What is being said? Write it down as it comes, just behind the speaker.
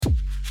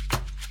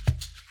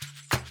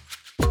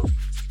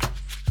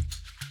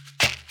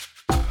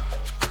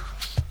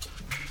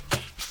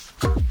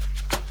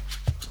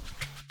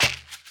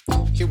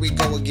we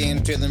go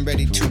again, feeling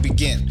ready to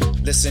begin.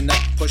 Listen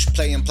up, push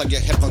play and plug your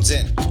headphones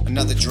in.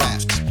 Another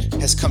draft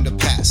has come to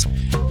pass.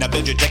 Now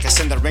build your deck,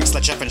 ascend the ranks,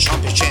 let Jeff and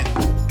Sean pitch in.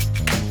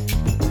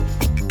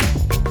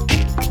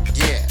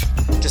 Yeah,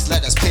 just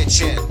let us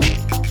pitch in.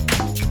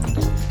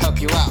 Help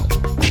you out.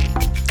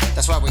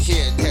 That's why we're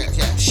here.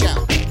 Yeah,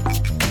 shout.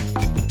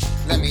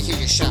 Let me hear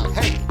you shout.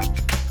 Hey,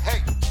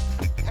 hey,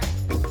 hey.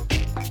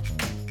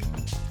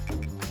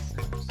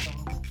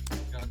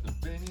 Got the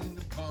bing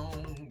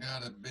bong,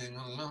 got a bing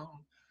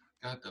along,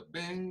 got the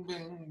bing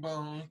bing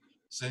bong.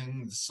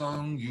 Sing the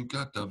song, you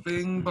got the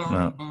bing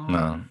bong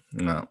bong.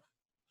 No.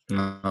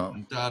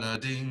 Da da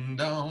ding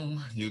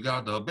dong, you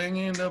got the bing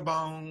in the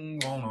bong.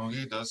 Wanna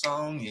get the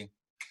song, yeah.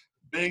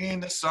 Bing in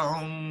the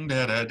song,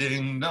 da da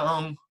ding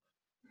dong.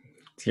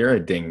 You're a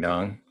ding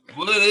dong.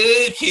 What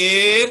up,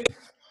 kid?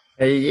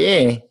 Hey,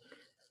 yeah.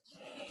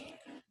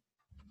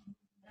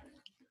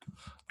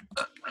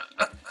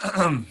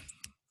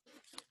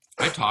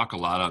 I talk a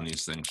lot on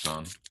these things,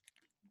 Sean.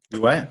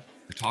 You what?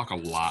 I talk a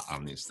lot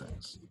on these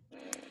things.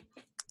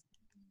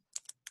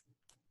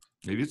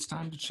 Maybe it's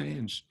time to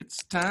change.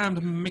 It's time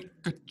to make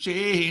a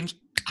change.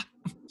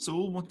 So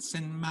once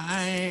in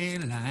my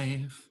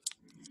life.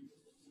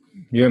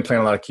 You been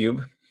playing a lot of Cube?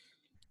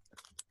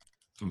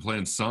 I've been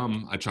playing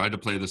some. I tried to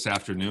play this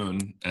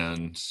afternoon,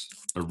 and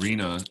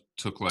Arena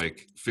took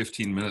like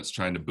 15 minutes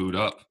trying to boot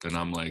up, and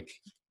I'm like,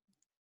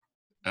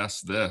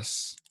 S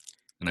this.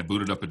 And I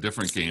booted up a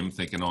different game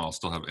thinking, oh, I'll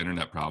still have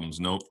internet problems.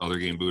 Nope, other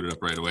game booted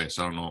up right away,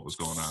 so I don't know what was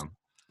going on.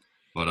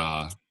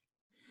 But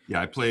yeah,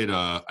 I played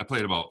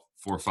about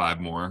 4 or 5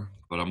 more,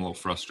 but I'm a little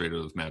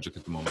frustrated with Magic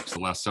at the moment. So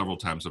the last several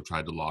times I've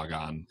tried to log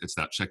on, it's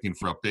that checking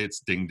for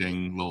updates, ding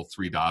ding, little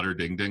 3-dotter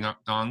ding ding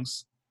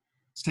dongs.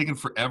 It's taken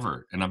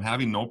forever, and I'm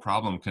having no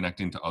problem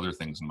connecting to other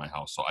things in my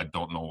house, so I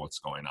don't know what's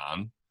going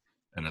on,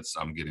 and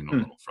I'm getting a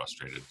little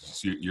frustrated.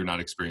 So you're not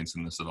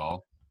experiencing this at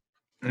all?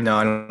 No,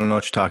 I don't know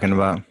what you're talking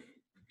about.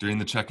 During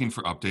the checking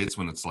for updates,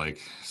 when it's like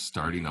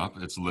starting up,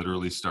 it's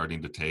literally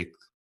starting to take.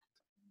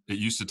 It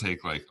used to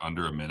take like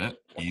under a minute,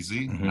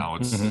 easy. Mm-hmm. Now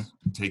it's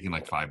taking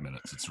like 5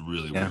 minutes. It's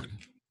really weird.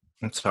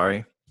 I'm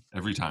sorry.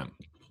 Every time.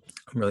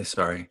 I'm really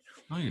sorry.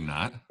 No, you're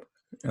not.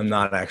 I'm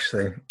not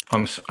actually.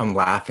 I'm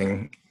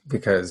laughing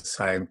because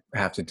I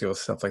have to deal with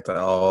stuff like that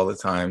all the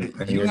time.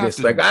 And you're just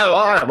like,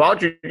 why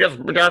don't you just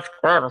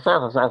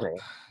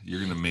You're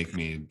gonna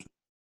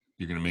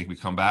make me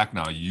come back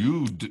now.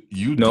 You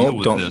deal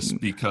with this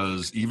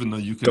because even though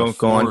you can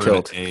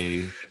afford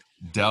a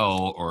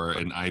Dell or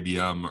an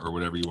IBM or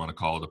whatever you want to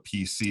call it, a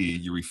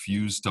PC, you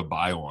refuse to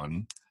buy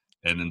one,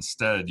 and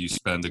instead you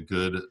spend a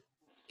good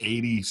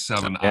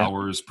 87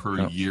 hours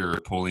per year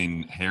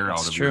pulling hair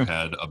out of your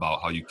head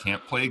about how you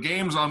can't play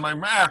games on my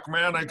Mac,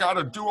 man. I got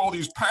to do all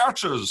these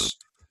patches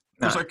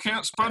because I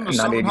can't spend the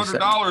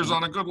 $700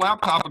 on a good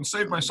laptop and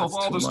save myself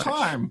all this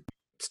time.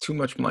 It's too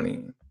much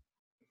money.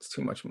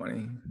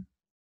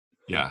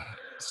 Yeah,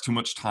 it's too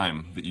much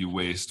time that you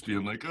waste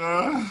being like,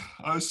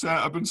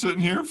 I've been sitting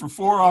here for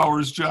 4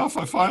 hours, Jeff.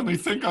 I finally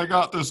think I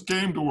got this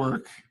game to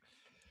work.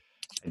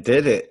 I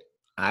did it.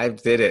 I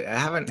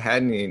haven't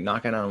had any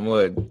knocking on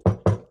wood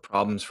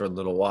problems for a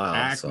little while.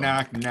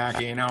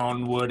 Knocking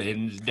on wood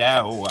and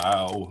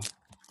wow.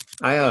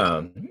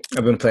 I've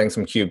been playing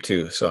some Cube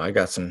too, so I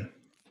got some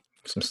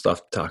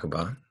stuff to talk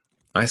about.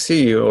 I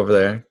see you over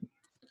there.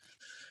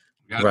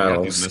 We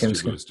got these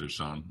mystery boosters,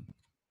 Sean.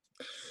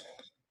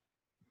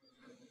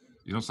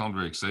 You don't sound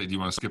very excited. Do you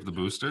want to skip the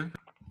booster?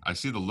 I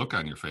see the look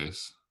on your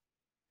face.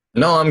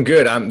 No, I'm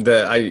good. I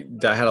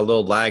had a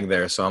little lag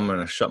there, so I'm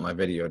gonna shut my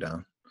video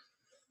down.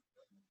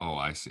 Oh,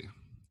 I see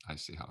how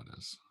it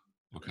is.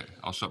 Okay,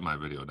 I'll shut my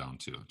video down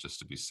too, just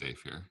to be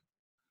safe here.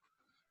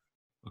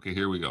 Okay,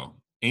 here we go.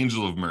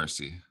 Angel of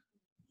Mercy.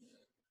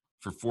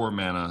 For 4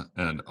 mana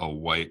and a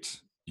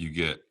white, you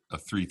get a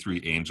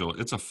 3/3 angel.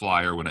 It's a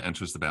flyer. When it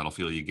enters the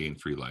battlefield, you gain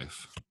 3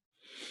 life.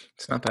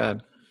 It's not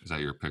bad. Is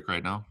that your pick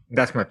right now?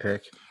 That's my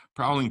pick.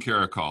 Prowling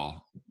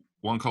Caracal.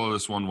 1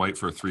 colorless, 1 white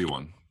for a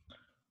 3/1.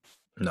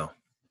 No.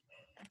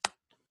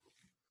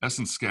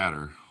 Essence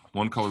Scatter.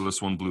 1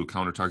 colorless, 1 blue.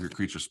 Counter target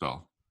creature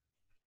spell.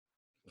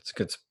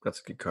 That's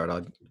a good card.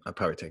 I'd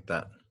probably take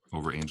that.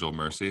 Over Angel of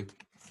Mercy?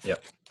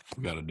 Yep.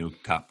 We got a new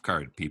top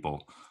card,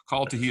 people.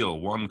 Call to Heal.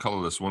 1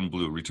 colorless, 1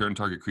 blue. Return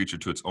target creature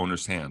to its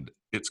owner's hand.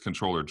 Its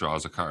controller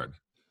draws a card.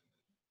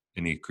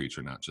 Any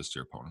creature, not just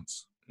your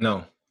opponent's.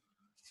 No.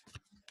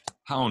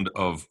 Hound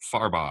of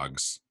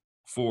Farbogs.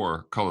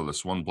 4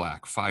 colorless, 1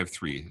 black,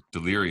 5/3.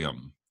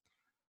 Delirium.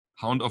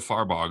 Hound of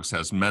Farbogs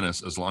has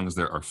menace as long as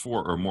there are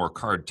 4 or more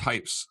card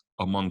types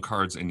among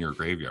cards in your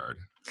graveyard.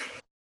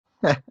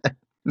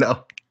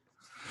 No.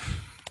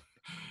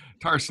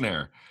 Tar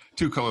Snare.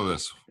 2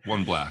 colorless,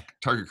 1 black.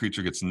 Target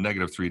creature gets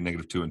 -3,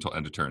 -2 until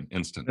end of turn.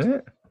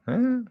 Instant.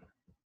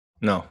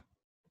 No.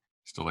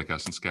 Still like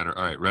Essence Scatter?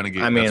 All right,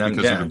 Renegade. I mean, that's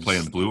because you've been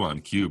playing blue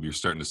on Cube. You're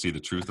starting to see the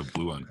truth of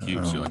blue on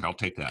Cube. So you're like, I'll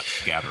take that.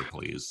 Scatter,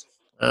 please.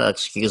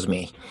 Excuse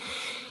me.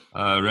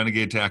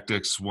 Renegade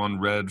Tactics. 1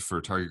 red for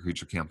target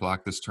creature can't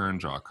block this turn.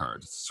 Draw a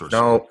card.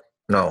 No.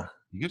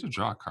 You get to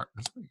draw a card.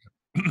 That's pretty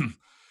good.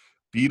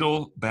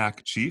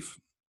 Beetleback Chief,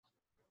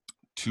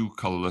 2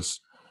 colorless,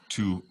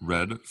 2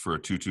 red for a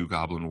 2/2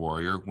 Goblin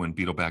Warrior. When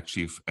Beetleback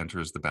Chief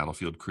enters the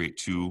battlefield, create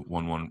 2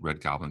 1/1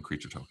 red Goblin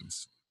creature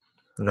tokens.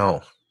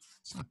 No.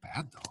 It's not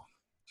bad though.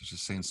 You're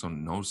just saying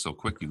so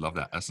quick. You love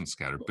that Essence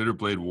Scatter.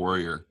 Bitterblade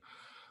Warrior,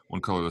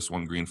 1 colorless,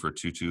 1 green for a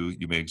 2/2.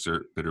 You may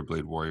exert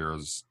Bitterblade Warrior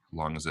as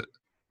long as it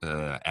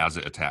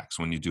attacks.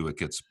 When you do, it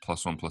gets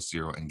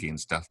 +1/+0 and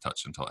gains Death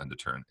Touch until end of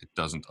turn. It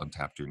doesn't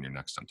untap during your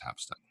next untap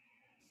step.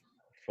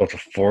 So it's a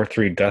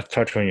 4/3 Death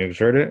Touch when you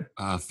exert it?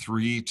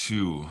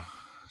 3/2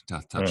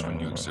 Death Touch when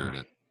you exert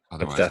it.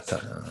 Otherwise, Death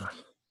Touch.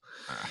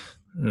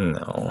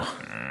 No.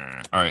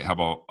 All right, how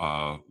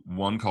about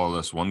 1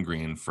 colorless, 1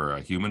 green for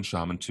a Human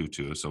Shaman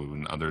 2/2. So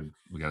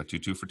we got a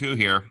 2/2 for 2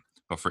 here.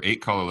 But for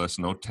 8 colorless,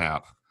 no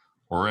tap,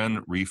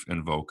 Oran Reef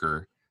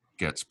Invoker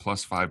gets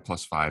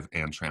 +5/+5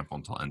 and trample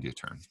until end of your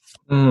turn.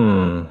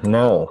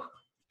 No.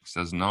 He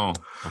says no.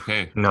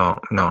 Okay. No.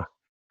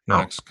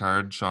 Next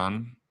card,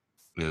 Sean,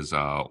 is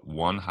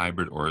 1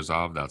 hybrid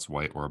Orzhov, that's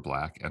white or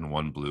black, and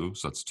 1 blue,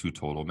 so that's 2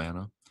 total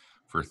mana.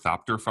 For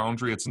Thopter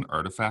Foundry, it's an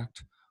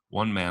artifact.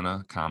 1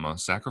 mana,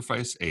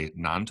 sacrifice a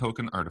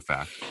non-token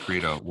artifact.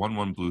 Create a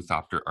 1/1 blue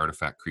Thopter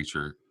artifact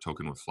creature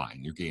token with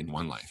flying. You gain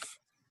 1 life.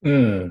 I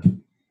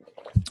mean,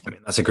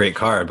 that's a great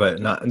card, but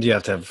not. You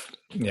have to have.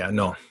 Yeah,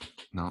 no.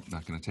 No,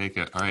 not going to take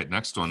it. All right,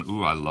 next one.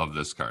 Ooh, I love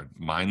this card.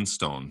 Mind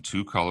Stone,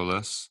 2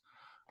 colorless.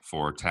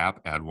 For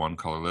tap, add 1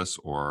 colorless,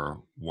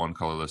 or 1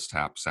 colorless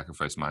tap,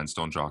 sacrifice Mind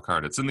Stone, draw a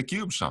card. It's in the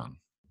cube, Sean.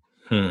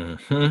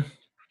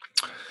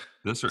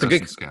 This or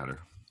Essence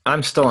Scatter?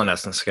 I'm still on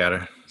Essence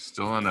Scatter.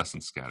 Still on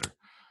Essence Scatter.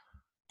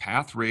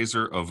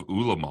 Pathrazor of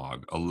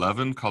Ulamog,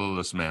 11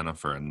 colorless mana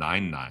for a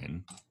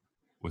 9/9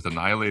 with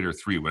Annihilator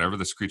 3. Whenever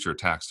this creature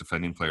attacks,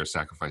 defending player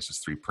sacrifices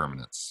 3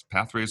 permanents.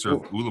 Pathrazor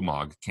of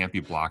Ulamog can't be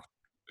blocked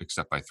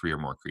except by 3 or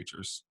more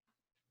creatures.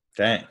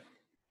 Dang.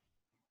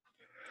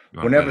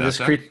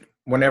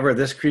 Whenever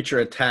this creature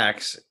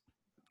attacks,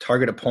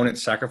 target opponent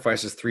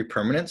sacrifices 3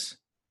 permanents?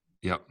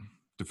 Yep.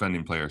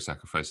 Defending player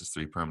sacrifices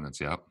 3 permanents.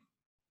 Yep.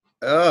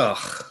 Ugh.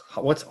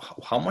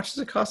 How much does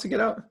it cost to get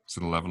out? It's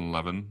an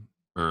 11/11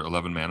 or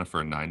 11 mana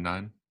for a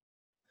 9/9.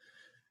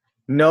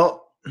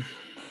 No.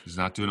 He's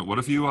not doing it. What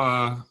if you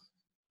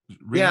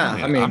yeah,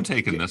 I mean, I'm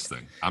taking this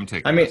thing.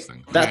 This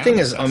thing. That thing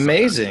is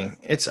amazing.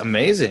 It's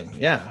amazing.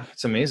 Yeah,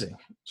 it's amazing.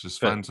 Just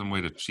find some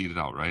way to cheat it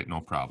out, right? No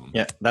problem.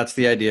 Yeah, that's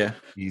the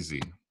idea.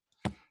 Easy.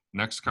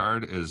 Next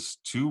card is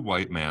 2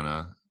 white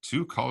mana,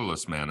 2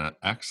 colorless mana,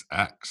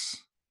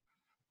 XX.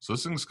 So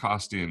this thing's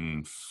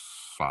costing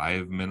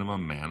 5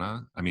 minimum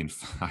mana. I mean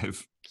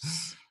 6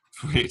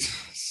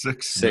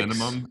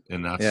 minimum,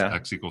 and that's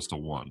X equals to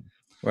 1.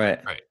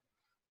 Right.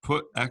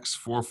 Put X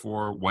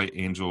 4/4 white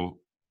angel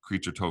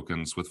creature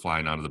tokens with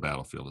flying out of the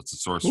battlefield. It's a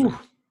sorcery.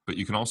 But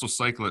you can also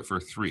cycle it for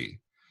 3.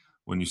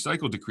 When you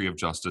cycle Decree of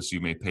Justice, you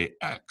may pay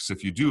X.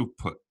 If you do,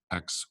 put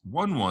X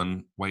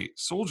 1/1 white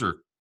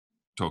soldier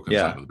tokens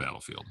out of the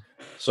battlefield.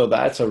 So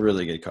that's a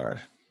really good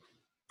card,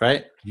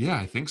 right? Yeah,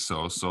 I think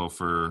so. So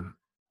for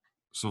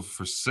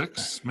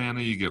 6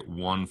 mana, you get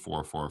 1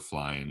 4/4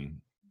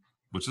 flying,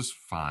 which is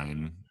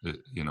fine.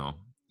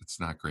 It's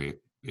not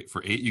great.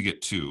 For 8, you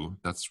get 2.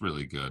 That's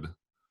really good.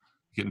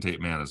 Getting to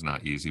 8 mana is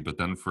not easy, but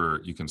then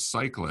you can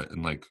cycle it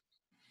and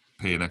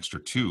pay an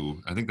extra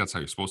 2. I think that's how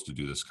you're supposed to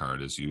do this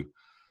card. Is you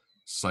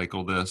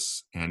cycle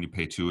this and you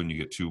pay 2 and you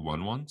get 2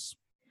 1/1s.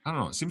 I don't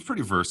know. It seems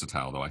pretty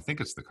versatile though. I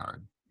think it's the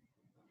card.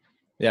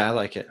 Yeah, I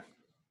like it.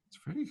 It's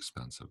pretty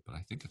expensive, but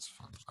I think it's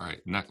fun. All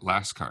right,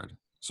 last card.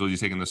 So you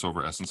taking this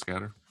over Essence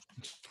Scatter?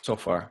 So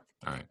far.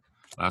 All right.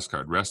 Last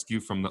card. Rescue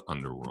from the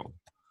Underworld.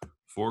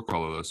 4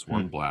 colorless,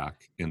 1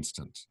 black,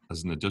 instant.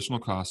 As an additional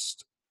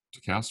cost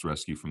to cast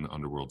Rescue from the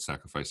Underworld,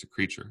 sacrifice a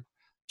creature.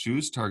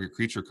 Choose target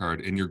creature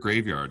card in your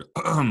graveyard.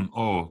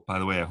 Oh, by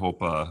the way, I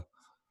hope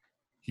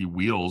he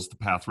wheels the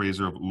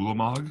Pathrazor of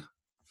Ulamog.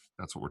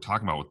 That's what we're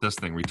talking about with this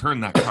thing.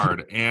 Return that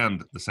card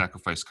and the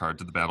sacrifice card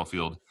to the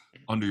battlefield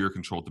under your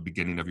control at the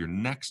beginning of your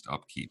next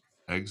upkeep.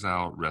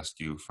 Exile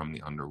Rescue from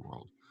the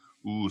Underworld.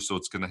 Ooh, so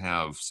it's going to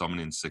have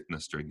Summoning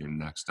Sickness during your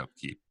next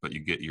upkeep, but you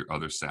get your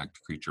other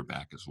sacked creature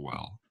back as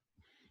well.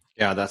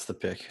 Yeah, that's the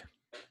pick.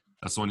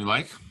 That's the one you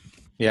like?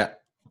 Yeah.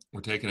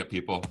 We're taking it,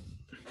 people.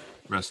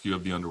 Rescue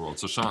of the Underworld.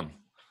 So, Sean,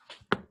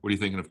 what are you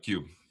thinking of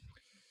Cube?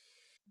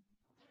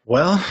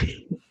 Well,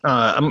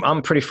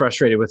 I'm pretty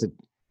frustrated with it,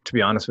 to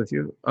be honest with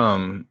you.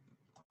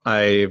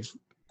 I've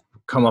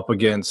come up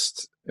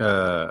against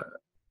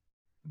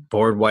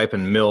board wipe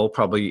and mill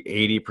probably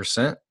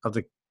 80% of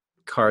the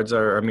cards of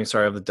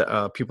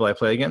the people I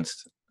play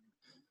against.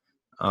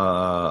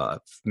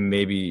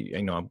 Maybe,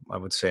 I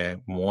would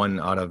say 1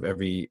 out of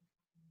every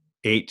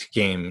 8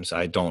 games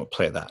I don't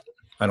play that.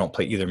 I don't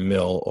play either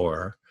mill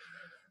or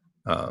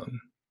what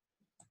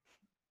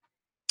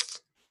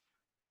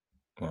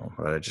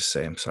did I just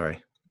say? I'm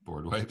sorry.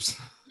 Board wipes.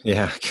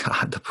 Yeah,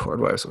 God, the board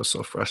wipes was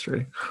so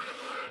frustrating.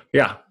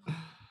 Yeah.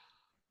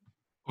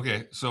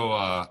 Okay, so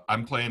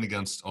I'm playing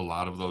against a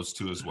lot of those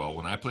too as well.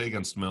 When I play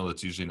against mill,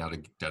 it's usually not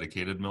a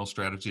dedicated mill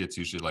strategy. It's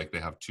usually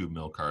they have 2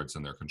 mill cards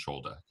in their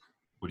control deck.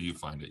 What do you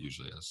find it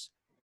usually is?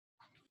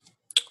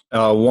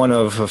 One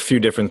of a few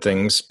different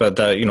things, but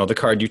the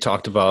card you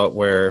talked about,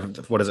 where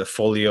what is it,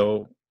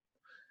 folio?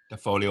 The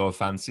folio of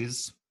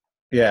fancies.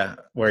 Yeah,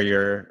 where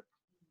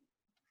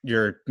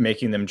you're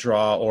making them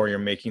draw, or you're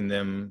making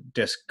them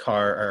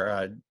discard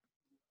or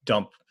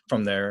dump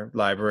from their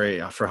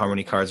library for how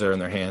many cards are in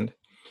their hand.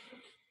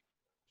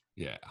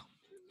 Yeah,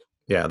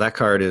 that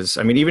card is.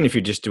 I mean, even if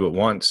you just do it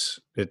once,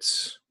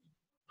 it's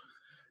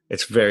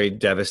very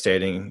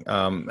devastating.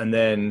 And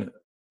then,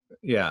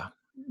 yeah.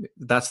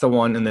 That's the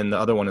one, and then the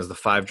other one is the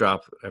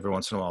 5-drop. Every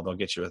once in a while they'll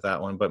get you with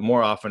that one, but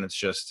more often it's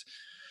just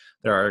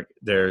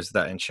there's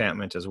that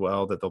enchantment as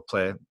well that they'll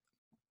play,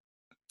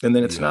 and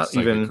then it's not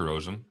even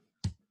corrosion.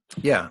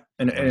 Yeah,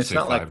 and it's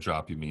not like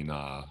 5-drop. You mean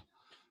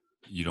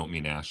you don't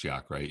mean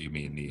Ashiok, right? You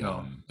mean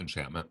the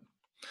enchantment,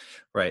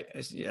 right?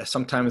 Yeah,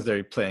 sometimes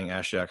they're playing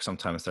Ashiok,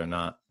 sometimes they're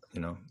not.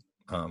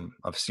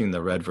 I've seen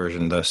the red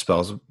version, the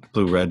spells,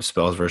 blue-red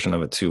spells version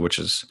of it too, which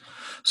is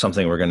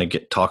something we're going to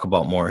talk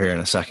about more here in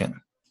a second.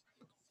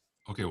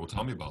 Okay, well,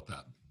 tell me about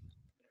that.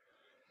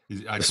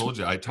 I told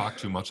you I talk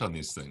too much on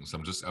these things.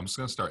 I'm just going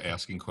to start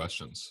asking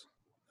questions.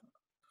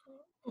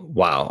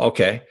 Wow.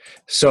 Okay.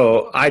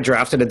 So I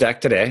drafted a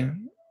deck today,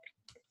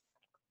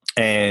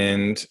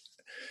 and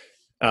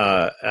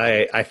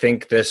I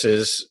think this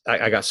is.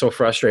 I got so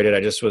frustrated.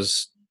 I just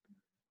was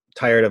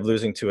tired of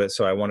losing to it,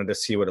 so I wanted to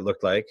see what it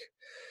looked like.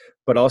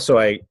 But also,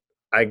 I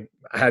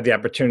had the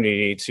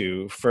opportunity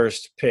to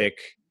first pick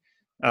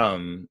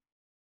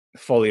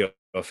Folio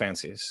of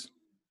Fancies.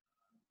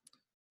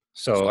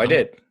 So I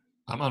did.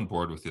 I'm on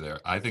board with you there.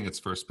 I think it's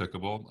first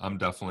pickable. I'm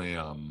definitely,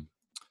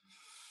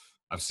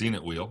 I've seen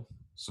it wheel,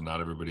 so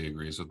not everybody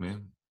agrees with me.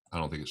 I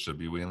don't think it should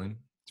be wheeling.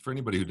 For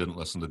anybody who didn't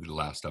listen to the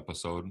last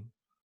episode,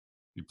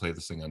 you play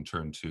this thing on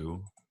turn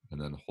 2 and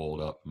then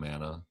hold up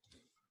mana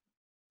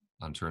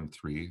on turn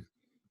 3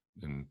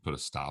 and put a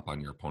stop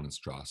on your opponent's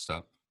draw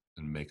step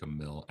and make a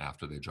mill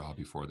after they draw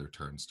before their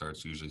turn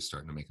starts. Usually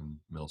starting to make them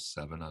mill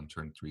 7 on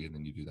turn 3, and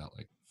then you do that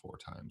like 4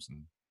 times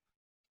and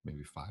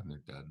maybe 5 and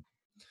they're dead.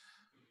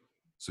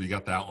 So you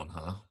got that one,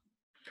 huh?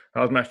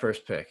 That was my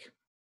first pick.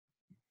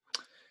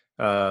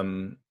 The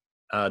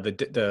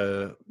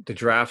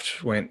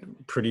draft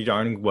went pretty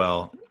darn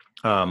well.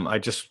 I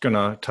just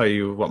gonna tell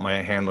you what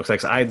my hand looks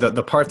like. So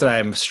the part that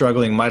I'm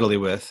struggling mightily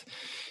with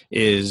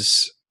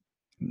is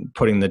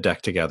putting the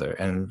deck together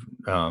and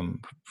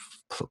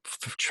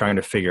trying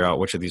to figure out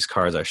which of these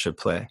cards I should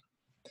play.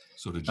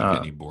 So did you get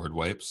any board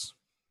wipes?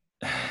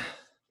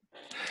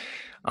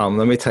 Let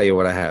me tell you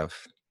what I have.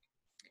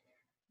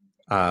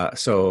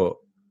 So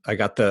I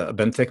got the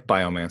Benthic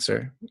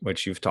Biomancer,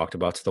 which you've talked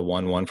about. It's the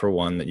 1/1 for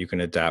 1 that you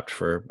can adapt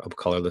for a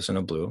colorless and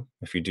a blue.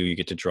 If you do, you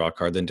get to draw a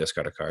card, then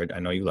discard a card. I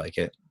know you like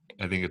it.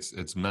 I think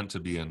it's meant to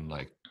be in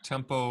like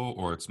tempo,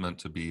 or it's meant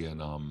to be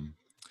in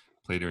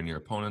play during your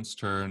opponent's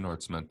turn, or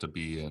it's meant to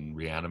be in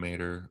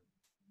Reanimator.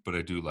 But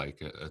I do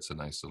like it. It's a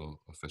nice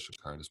little efficient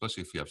card,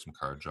 especially if you have some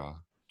card draw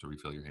to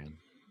refill your hand.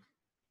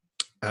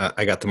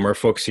 I got the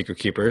Merfolk Secret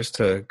Keepers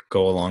to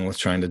go along with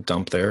trying to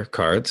dump their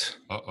cards.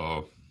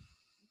 Uh-oh.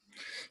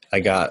 I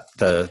got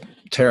the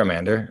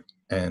Terramander,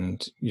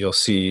 and you'll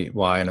see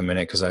why in a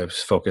minute because I was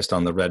focused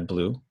on the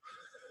red-blue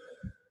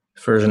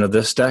version of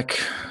this deck.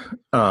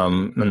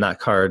 And that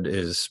card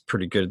is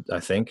pretty good,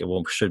 I think. It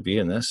should be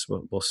in this.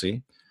 We'll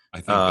see. I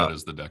think that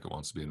is the deck it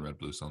wants to be in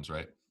red-blue. Sounds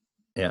right.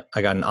 Yeah,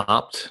 I got an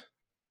Opt,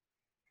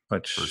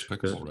 which first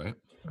pickable,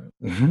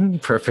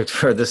 right? Perfect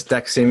for this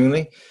deck,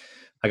 seemingly.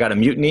 I got a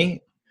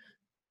Mutiny.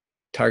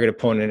 Target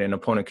opponent and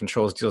opponent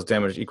controls deals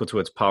damage equal to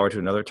its power to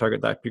another target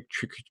that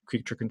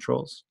creature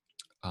controls.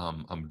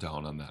 I'm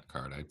down on that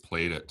card. I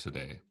played it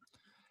today.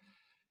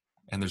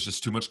 And there's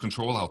just too much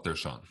control out there,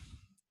 Sean.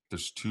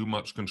 There's too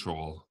much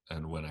control.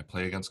 And when I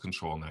play against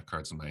control and that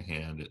card's in my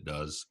hand, it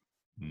does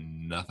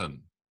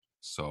nothing.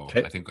 So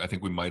okay. I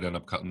think we might end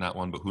up cutting that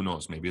one, but who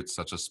knows? Maybe it's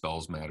such a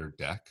spells matter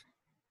deck,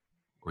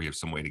 or you have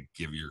some way to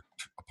give your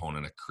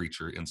opponent a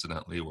creature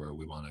incidentally where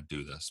we want to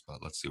do this.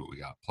 But let's see what we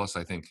got. Plus,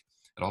 I think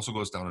it also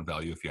goes down in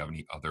value if you have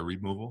any other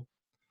removal,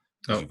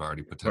 because you've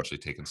already potentially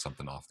taken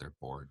something off their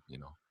board, you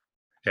know.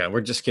 Yeah,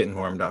 we're just getting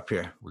warmed up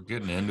here. We're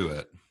getting into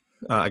it.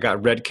 I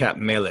got Red Cap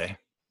Melee.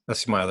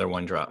 That's my other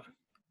 1-drop.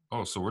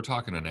 Oh, so we're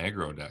talking an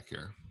aggro deck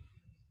here.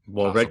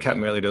 Well, possibly. Red Cap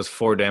Melee does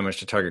 4 damage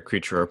to target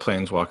creature or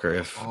planeswalker.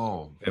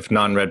 If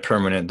non-red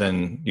permanent,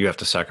 then you have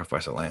to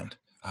sacrifice a land.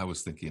 I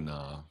was thinking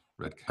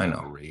Red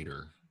Cap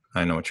Raider.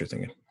 I know what you're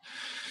thinking.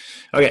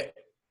 Okay,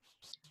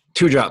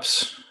 2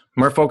 drops.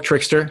 Merfolk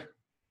Trickster,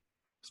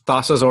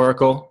 Thassa's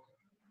Oracle,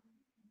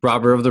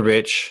 Robber of the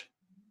Rich,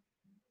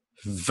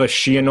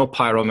 Vashiano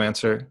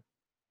Pyromancer,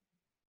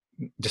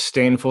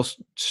 Disdainful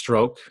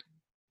Stroke.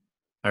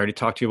 I already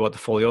talked to you about the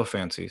Folio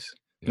Fancies.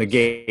 Yes.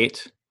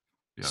 Negate.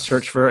 Yes.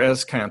 Search for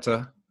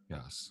Azcanta.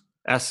 Yes.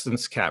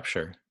 Essence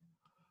Capture.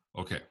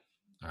 Okay.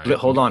 All right.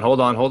 Hold on. No,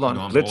 I'm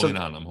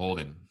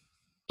holding.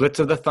 Blitz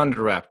of the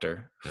Thunder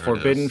Raptor. There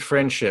Forbidden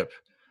Friendship.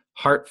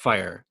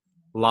 Heartfire.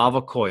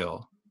 Lava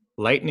Coil.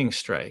 Lightning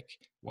Strike.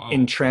 Wow.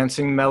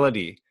 Entrancing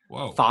Melody.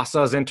 Whoa.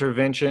 Thassa's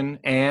Intervention,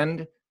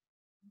 and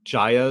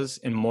Jaya's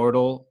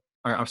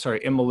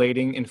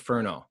Immolating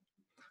Inferno.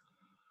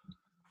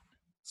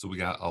 So we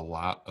got a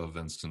lot of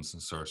instants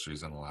and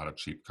sorceries and a lot of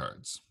cheap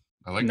cards.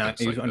 I like Now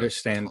this. you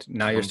understand.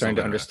 Now you're starting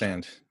to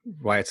understand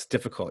why it's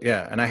difficult.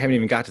 Yeah, and I haven't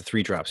even got to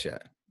 3 drops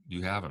yet.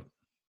 You haven't.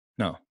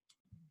 No.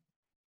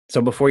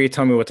 So before you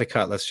tell me what to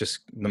cut, let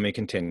me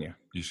continue.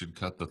 You should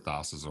cut the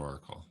Thassa's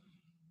Oracle.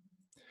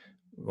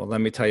 Well,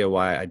 let me tell you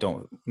why I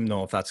don't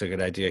know if that's a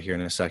good idea here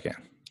in a second,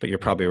 but you're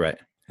probably right.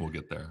 We'll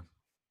get there.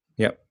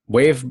 Yep.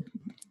 Wave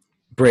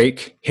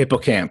Break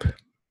Hippocamp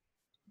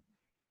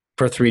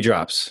for 3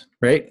 drops,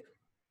 right?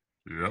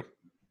 Yep.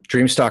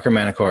 Dreamstalker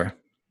Manticore.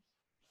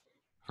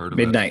 Heard of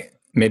it.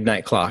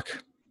 Midnight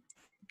Clock.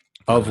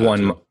 Of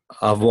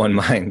one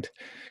mind.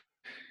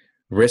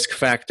 Risk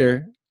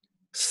Factor,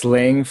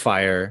 Slaying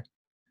Fire,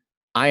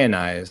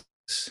 Ionize,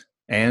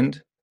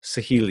 and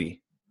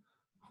Saheeli.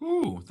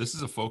 Ooh, this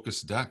is a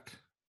focused deck.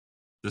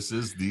 This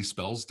is the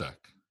spells deck.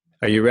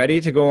 Are you ready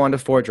to go on to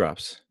 4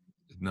 drops?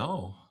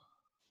 No.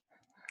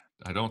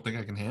 I don't think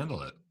I can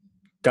handle it.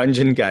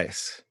 Dungeon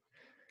Geist.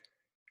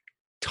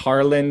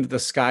 Tarland the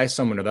Sky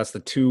Summoner. That's the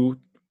 2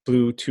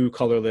 blue, 2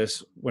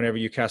 colorless. Whenever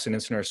you cast an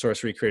instant or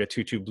sorcery, create a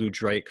 2/2 blue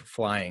Drake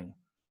flying.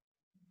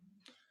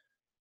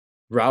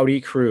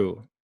 Rowdy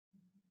Crew.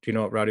 Do you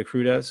know what Rowdy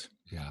Crew does?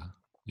 Yeah.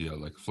 Yeah,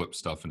 like flip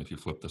stuff, and if you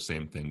flip the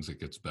same things, it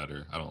gets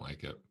better. I don't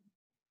like it.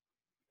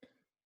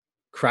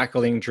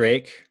 Crackling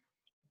Drake.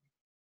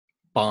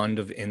 Bond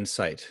of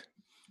Insight.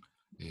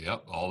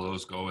 Yep, all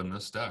those go in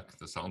this deck.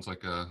 That sounds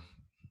like a...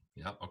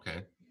 Yeah,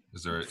 okay.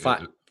 Is there...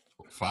 5?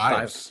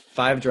 5s?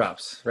 5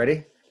 drops.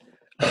 Ready?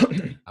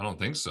 I don't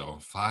think so.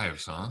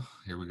 5s, huh?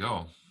 Here we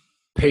go.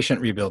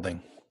 Patient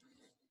Rebuilding.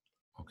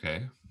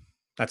 Okay.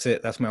 That's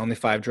it. That's my only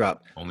 5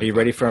 drop. Only Are you 5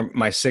 ready drop. for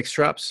my 6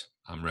 drops?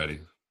 I'm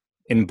ready.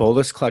 In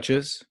Bolus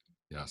Clutches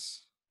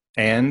Yes.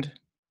 and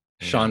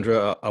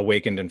Chandra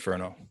Awakened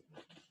Inferno.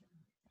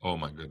 Oh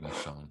my goodness,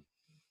 Sean.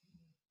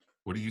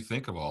 What do you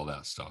think of all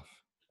that stuff?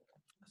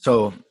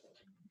 So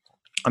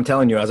I'm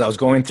telling you, as I was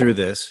going through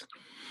this,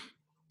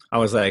 I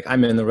was like,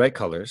 I'm in the right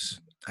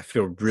colors. I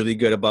feel really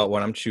good about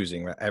what I'm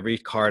choosing. Every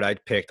card I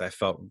picked, I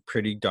felt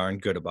pretty darn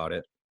good about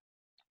it.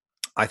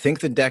 I think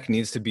the deck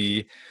needs to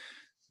be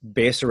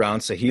based around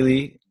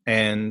Saheeli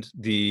and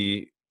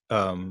the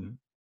dumping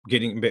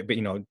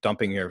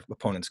your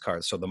opponent's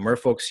cards. So the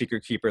Merfolk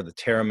Secret Keeper, the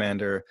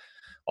Terramander,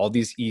 all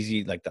these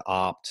easy, like the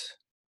Opt,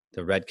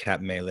 the Red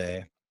Cap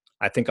Melee.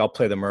 I think I'll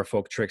play the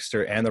Merfolk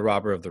Trickster and the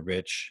Robber of the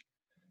Rich,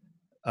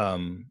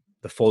 the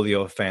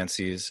Folio of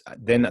Fancies.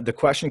 Then the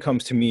question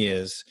comes to me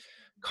is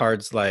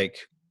cards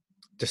like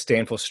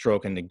Disdainful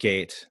Stroke and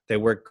Negate. They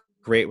work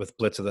great with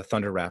Blitz of the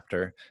Thunder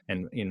Raptor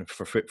and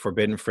for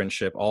Forbidden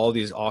Friendship. All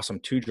these awesome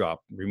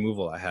 2-drop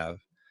removal I have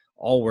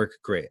all work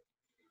great.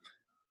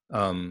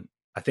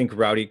 I think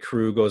Rowdy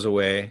Crew goes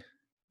away.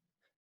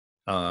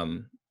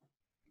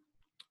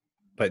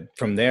 But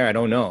from there, I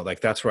don't know. Like,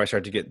 that's where I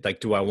start to get,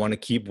 like, do I want to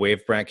keep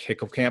Wavebreak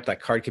Hippocamp?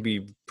 That card could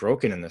be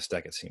broken in this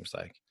deck, it seems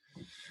like.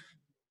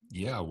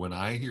 Yeah, when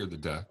I hear the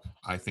deck,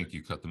 I think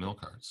you cut the mill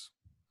cards.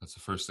 That's the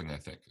first thing I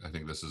think. I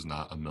think this is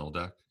not a mill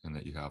deck, and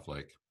that you have,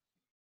 like,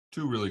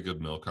 2 really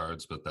good mill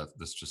cards, but that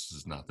this just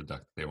is not the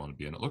deck that they want to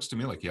be in. It looks to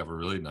me like you have a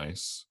really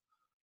nice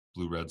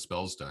blue-red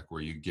spells deck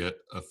where you get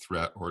a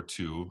threat or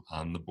 2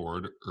 on the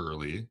board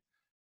early,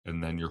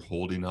 and then you're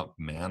holding up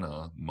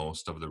mana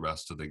most of the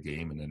rest of the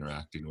game and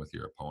interacting with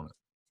your opponent.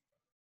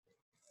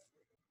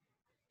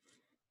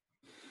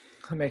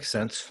 That makes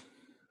sense.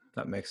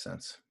 That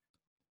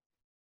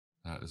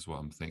is what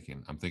I'm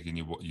thinking. I'm thinking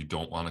you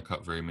don't want to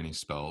cut very many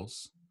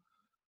spells.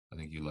 I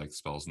think you like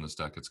spells in this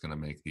deck. It's going to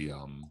make the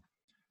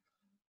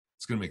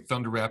it's going to make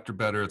Thunder Raptor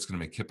better. It's going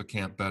to make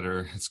Hippocamp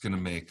better. It's going to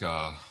make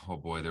oh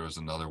boy, there was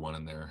another one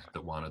in there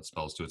that wanted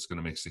spells too. It's going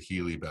to make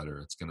Saheeli better.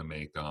 It's going to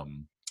make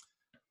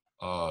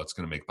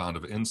Bond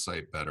of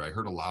Insight better. I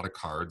heard a lot of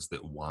cards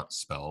that want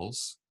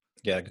spells.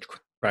 Yeah,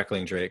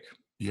 Crackling Drake.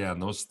 Yeah,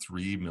 and those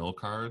 3 mill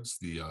cards,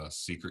 the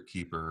Secret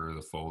Keeper,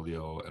 the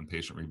Folio, and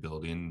Patient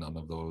Rebuilding, none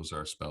of those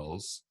are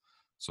spells.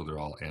 So they're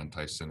all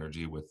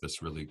anti-synergy with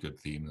this really good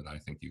theme that I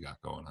think you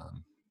got going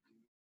on.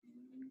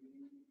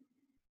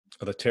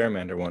 Oh, the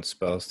Terramander wants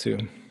spells too.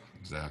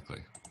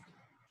 Exactly.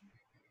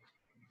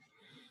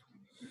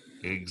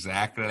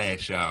 Exactly,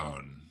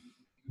 Sean.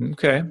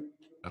 Okay.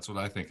 That's what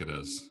I think it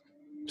is.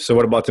 So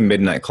what about the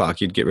Midnight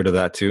Clock? You'd get rid of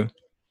that too?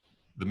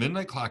 The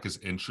Midnight Clock is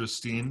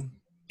interesting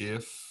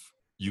if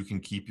you can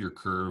keep your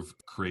curve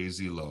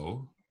crazy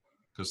low,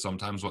 because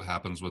sometimes what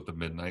happens with the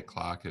Midnight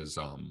Clock is,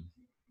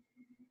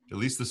 at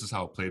least this is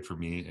how it played for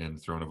me in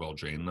Throne of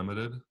Eldraine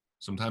Limited.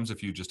 Sometimes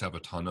if you just have a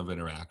ton of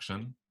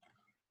interaction,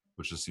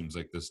 which just seems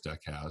like this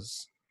deck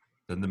has,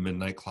 then the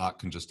Midnight Clock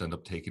can just end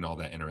up taking all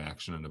that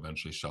interaction and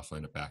eventually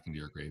shuffling it back into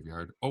your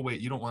graveyard. Oh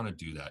wait, you don't want to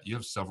do that. You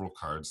have several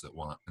cards that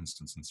want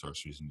instants and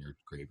sorceries in your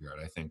graveyard.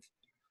 I think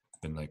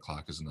Midnight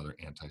Clock is another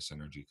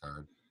anti-synergy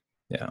card.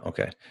 Yeah,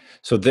 okay.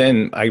 So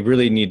then I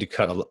really need to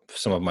cut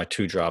some of my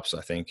 2 drops,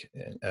 I think,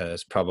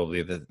 is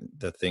probably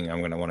the thing I'm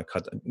going to want to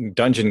cut.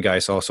 Dungeon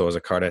Geist also is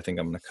a card I think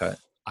I'm going to cut.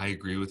 I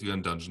agree with you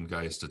on Dungeon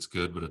Geist. It's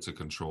good, but it's a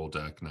control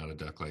deck, not a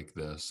deck like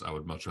this. I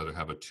would much rather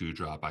have a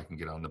 2-drop I can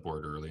get on the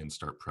board early and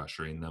start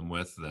pressuring them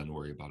with than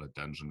worry about a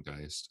Dungeon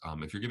Geist.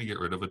 If you're going to get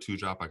rid of a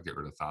 2-drop, I can get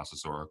rid of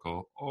Thassa's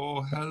Oracle.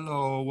 Oh,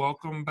 hello.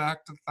 Welcome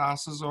back to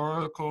Thassa's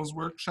Oracle's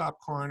Workshop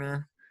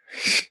Corner.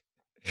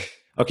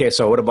 Okay,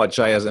 so what about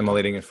Jaya's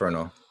Immolating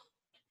Inferno?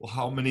 Well,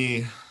 how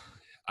many?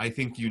 I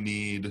think you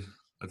need,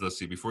 let's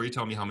see, before you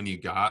tell me how many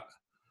you got,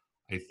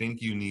 I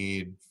think you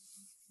need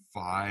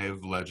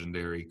 5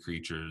 legendary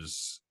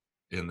creatures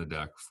in the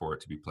deck for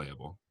it to be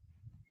playable.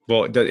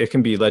 Well, it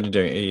can be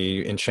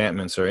legendary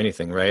enchantments or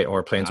anything, right?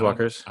 Or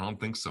planeswalkers? I don't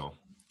think so.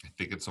 I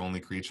think it's only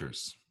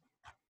creatures.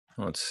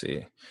 Let's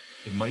see.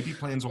 It might be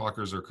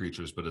planeswalkers or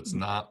creatures, but it's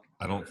not.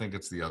 I don't think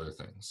it's the other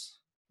things.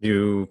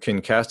 You can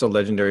cast a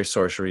legendary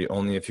sorcery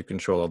only if you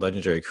control a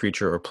legendary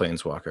creature or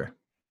planeswalker.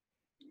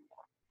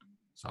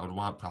 So I would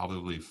want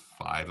probably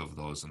 5 of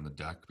those in the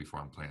deck before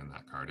I'm playing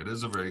that card. It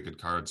is a very good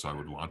card, so I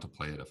would want to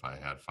play it if I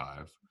had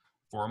 5.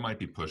 4 might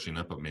be pushing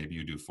it, but maybe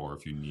you do 4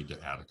 if you need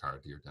to add a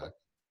card to your deck.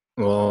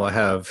 Well, I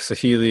have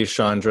Saheeli,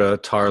 Chandra,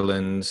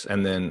 Tarlins,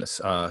 and then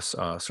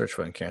Search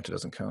for Encanto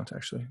doesn't count,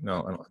 actually.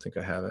 No, I don't think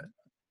I have it.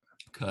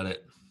 Cut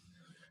it.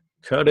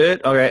 Cut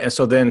it. Okay, and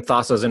so then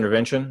Thassa's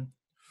Intervention?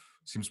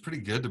 Seems pretty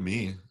good to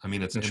me. I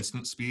mean, it's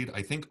instant speed.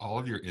 I think all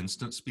of your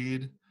instant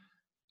speed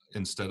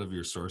instead of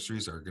your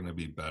sorceries are going to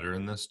be better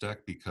in this deck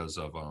because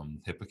of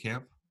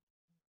Hippocamp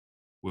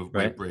with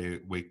right.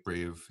 Wake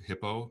Brave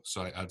Hippo.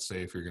 So I'd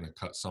say if you're going to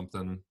cut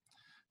something,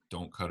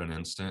 don't cut an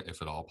instant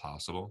if at all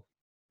possible.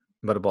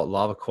 What about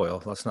Lava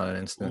Coil? That's not an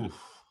instant. Ooh,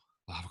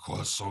 Lava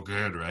Coil is so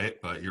good, right?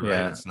 But you're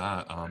right, it's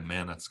not.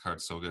 Man, that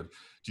card's so good.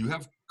 Do you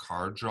have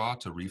card draw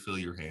to refill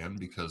your hand?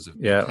 Because if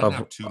you can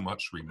have too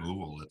much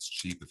removal, it's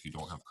cheap if you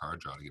don't have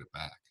card draw to get it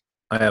back.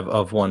 I have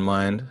Of One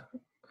Mind.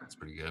 That's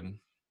pretty good.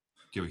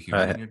 Do you have a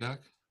human in your deck?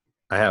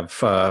 I have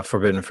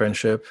Forbidden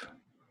Friendship.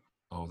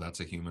 Oh, that's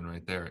a human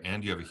right there.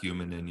 And you have a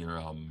human in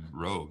your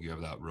rogue. You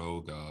have that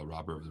rogue,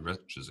 Robber of the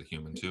Rich is a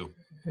human too.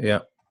 Yeah.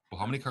 Well,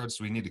 how many cards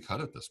do we need to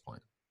cut at this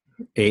point?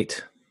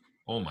 8.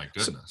 Oh my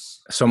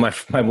goodness. So my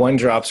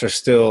 1-drops are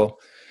still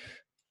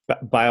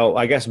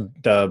I guess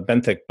the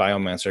Benthic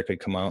Biomancer could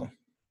come out.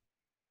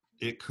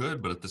 It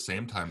could, but at the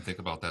same time, think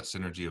about that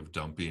synergy of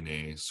dumping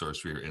a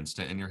sorcery or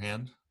instant in your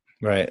hand.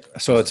 Right.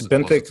 So it's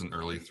Benthic. It's an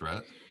early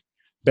threat.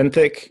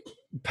 Benthic,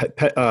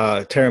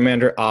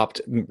 Terramander,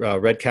 Opt,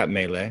 Redcap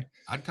Melee.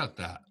 I'd cut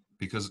that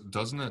because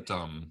doesn't it? You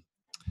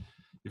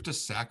have to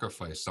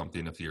sacrifice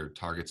something if your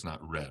target's not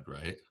red,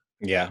 right?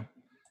 Yeah.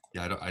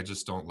 Yeah, I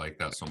just don't like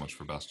that so much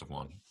for best of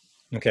 1.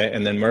 Okay,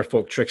 and then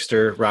Merfolk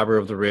Trickster, Robber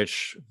of the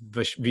Rich,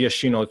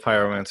 Viashino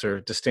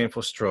Pyromancer,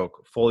 Disdainful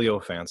Stroke,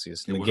 Folio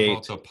Fancies, yeah, Negate.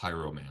 What about the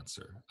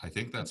Pyromancer? I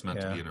think that's meant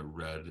to be in a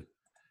red.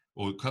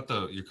 Well,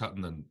 you're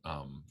cutting the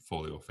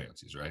Folio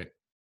Fancies, right?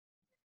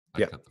 I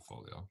cut the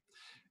Folio,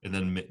 and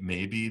then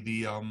maybe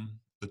the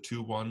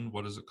 2/1.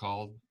 What is it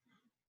called?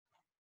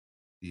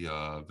 The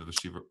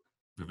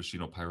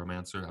Vivishino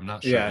Pyromancer. I'm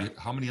not sure. Yeah.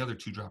 How many other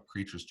 2-drop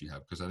creatures do you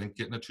have? Because I think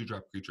getting a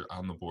 2-drop creature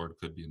on the board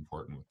could be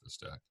important with this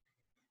deck.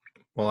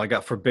 Well, I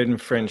got Forbidden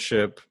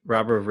Friendship,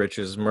 Robber of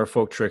Riches,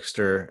 Merfolk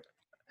Trickster,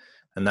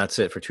 and that's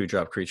it for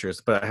 2-drop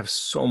creatures. But I have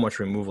so much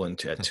removal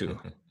into it too.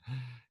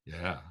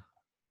 Yeah.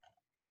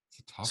 It's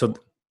a tough one.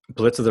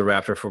 Blitz of the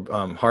Raptor for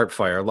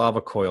Heartfire,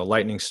 Lava Coil,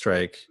 Lightning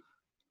Strike.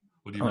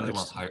 Well, do you really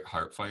want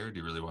Heartfire? Do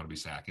you really want to be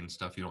sacking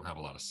stuff? You don't have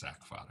a lot of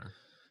sack fodder.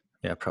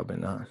 Yeah, probably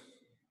not.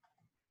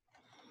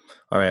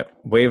 All right,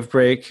 Wave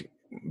Break,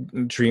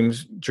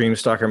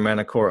 Dreamstalker,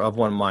 Manticore, Of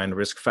One Mind,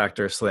 Risk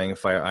Factor, Slaying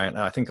Fire.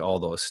 I think all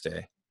those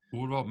stay.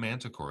 What about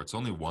Manticore? It's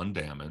only 1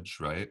 damage,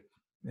 right?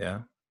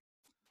 Yeah.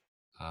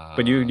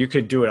 But you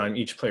could do it on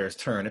each player's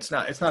turn. It's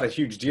not a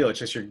huge deal. It's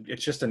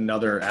just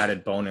another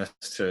added bonus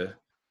to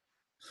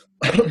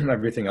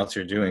everything else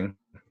you're doing.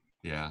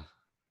 Yeah.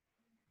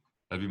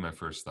 That'd be my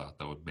first thought.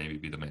 That would maybe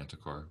be the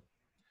Manticore.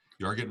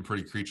 You are getting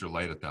pretty creature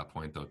light at that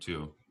point though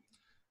too.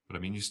 But I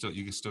mean you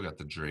still got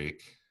the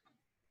Drake.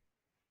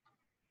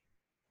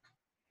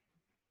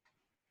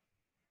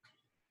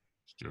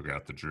 Still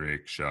got the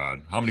Drake,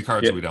 Sean. How many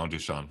cards are we down to,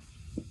 Sean?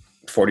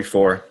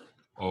 44.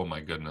 Oh my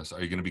goodness.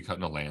 Are you going to be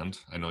cutting a land?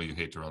 I know you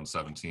hate to run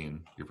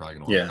 17. You're probably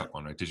going to want to cut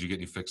one, right? Did you get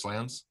any fixed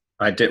lands?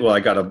 I did. Well, I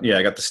got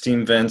the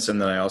Steam Vents,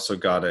 and then I also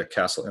got a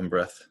Castle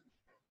Imbreath.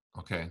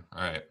 Okay.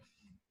 All right.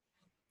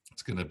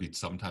 It's going to be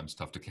sometimes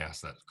tough to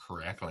cast that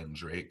Crackling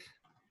Drake.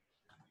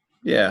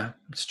 Yeah,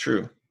 it's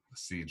true.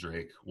 Sea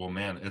Drake. Well,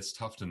 man, it's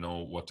tough to know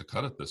what to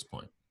cut at this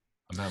point.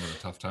 I'm having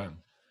a tough time.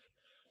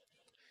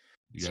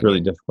 It's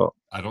really difficult.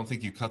 I don't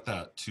think you cut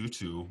that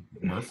 2/2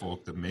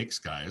 Merfolk that makes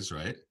guys,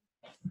 right?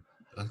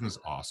 I think it's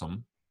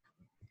awesome.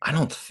 I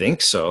don't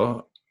think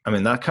so. I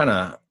mean,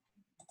 that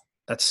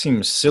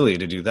seems silly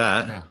to do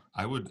that. Yeah,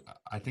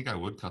 I think I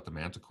would cut the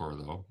Manticore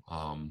though.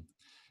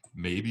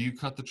 Maybe you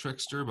cut the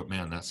Trickster, but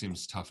man, that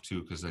seems tough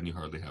too because then you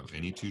hardly have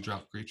any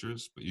 2-drop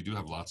creatures, but you do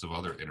have lots of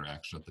other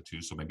interaction at the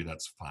 2, so maybe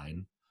that's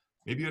fine.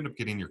 Maybe you end up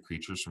getting your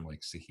creatures from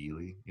like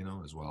Saheeli,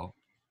 as well.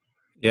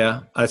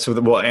 Yeah, that's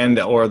what well, and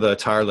or the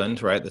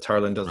Tarland, right? The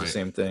Tarland does the Right.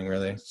 same thing,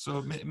 really.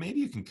 So maybe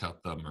you can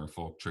cut the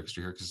Merfolk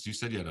Trickster here because you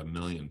said you had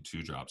 1,000,000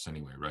 2-drops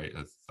anyway, right?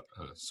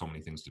 So many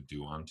things to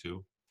do on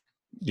too.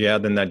 Yeah,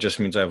 then that just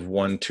means I have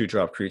 1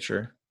 2-drop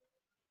creature.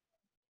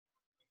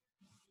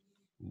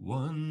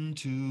 1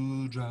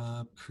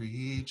 2-drop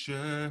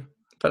creature.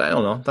 But I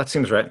don't know. That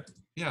seems right.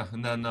 Yeah,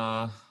 and then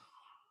I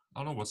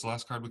don't know what's the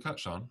last card we cut,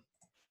 Sean.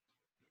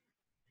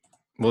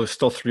 Well, there's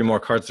still 3 more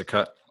cards to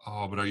cut.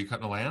 Oh, but are you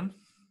cutting a land?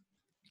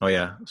 Oh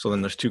yeah. So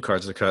then there's 2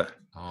 cards to cut.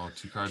 Oh,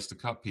 2 cards to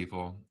cut,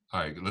 people. All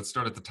right, let's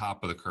start at the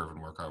top of the curve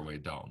and work our way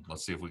down.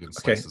 Let's see if we can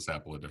slice this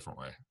apple a different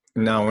way.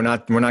 No, we're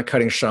not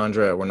cutting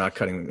Chandra. We're not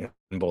cutting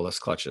Bolas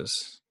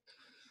Clutches.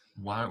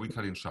 Why aren't we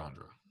cutting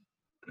Chandra?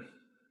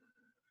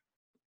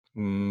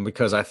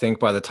 Because I think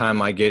by the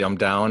time I'm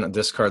down,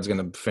 this card's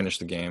going to finish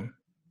the game.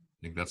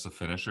 Think that's the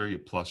finisher? You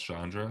plus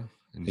Chandra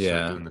and you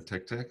Yeah. start doing the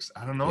ticks.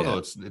 I don't know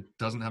Yeah. though. It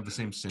doesn't have the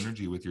same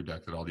synergy with your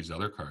deck that all these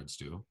other cards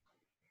do.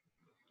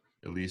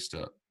 At least,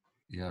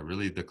 yeah,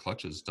 really the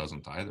clutches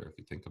doesn't either if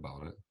you think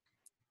about it.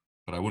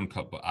 But I wouldn't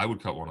cut. But I would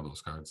cut one of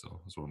those cards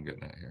though. That's what I'm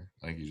getting at here.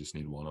 I think you just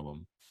need one of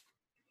them.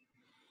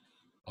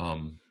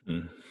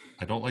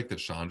 I don't like that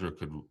Chandra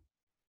could.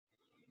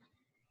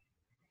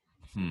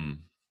 I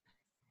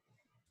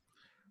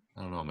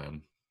don't know,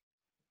 man.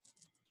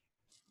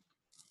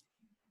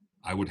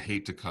 I would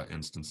hate to cut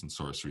instants and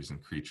sorceries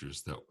and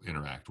creatures that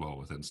interact well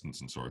with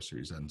instants and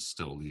sorceries and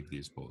still leave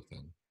these both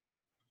in.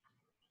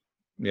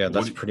 Yeah,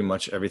 that's What do- pretty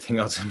much everything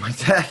else in my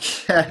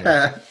deck.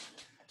 Yeah.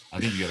 I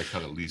think you got to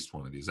cut at least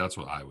one of these. That's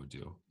what I would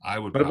do. I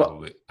would What about-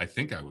 probably. I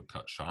think I would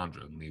cut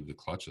Chandra and leave the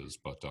clutches,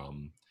 but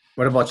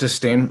What about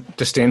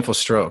Disdainful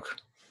Stroke?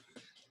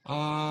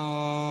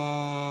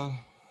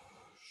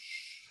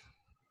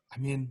 I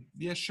mean,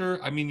 yeah,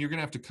 sure. I mean, you're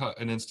gonna have to cut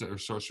an instant or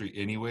sorcery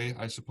anyway,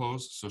 I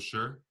suppose. So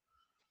sure,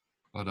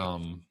 but I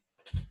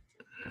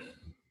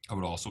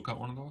would also cut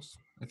one of those.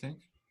 I think.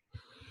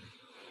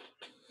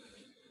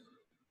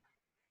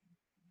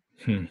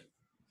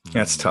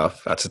 That's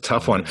tough. That's a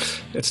tough one.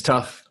 It's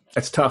tough.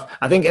 It's tough.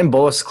 I think in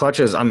Bolas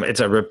Clutches,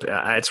 it's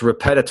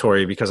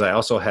repetitory because I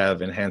also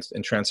have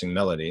Entrancing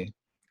Melody.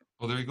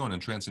 Well, there you go. And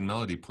Entrancing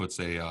Melody puts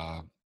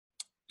a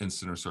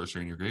instant or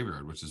sorcery in your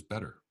graveyard, which is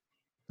better,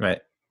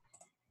 Right.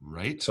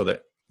 right? So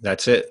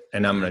that's it.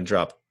 And I'm going to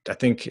drop. I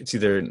think it's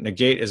either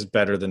Negate is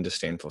better than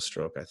Disdainful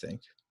Stroke, I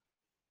think.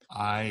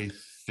 I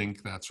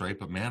think that's right,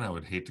 but man, I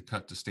would hate to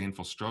cut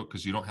Disdainful Stroke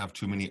because you don't have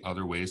too many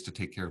other ways to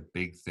take care of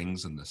big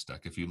things in this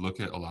deck. If you look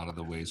at a lot of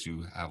the ways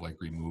you have like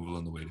removal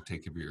and the way to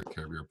take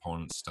care of your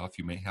opponent's stuff,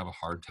 you may have a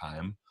hard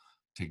time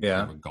taking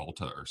care of a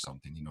Galta or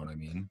something. You know what I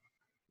mean?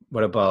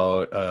 What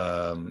about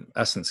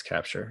Essence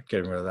Capture?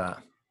 Getting rid of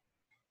that.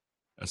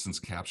 Essence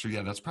Capture,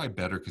 yeah, that's probably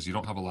better because you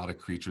don't have a lot of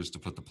creatures to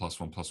put the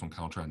 +1/+1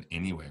 counter on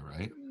anyway,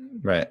 right?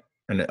 Right,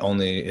 and it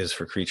only is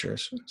for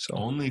creatures. So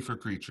only for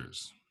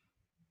creatures.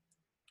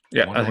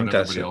 Yeah, I think what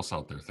that's everybody else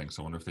out there thinks.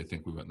 I wonder if they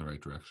think we went in the right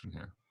direction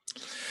here.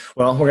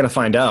 Well, we're gonna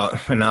find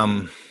out, and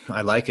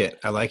I like it.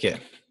 I like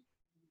it.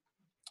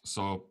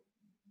 So,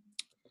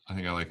 I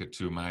think I like it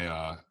too.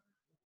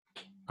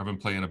 I've been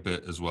playing a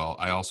bit as well.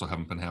 I also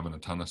haven't been having a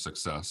ton of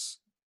success.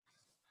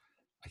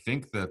 I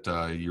think that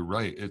you're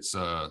right. It's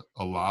a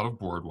lot of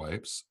board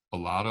wipes, a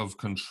lot of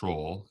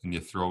control, and you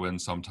throw in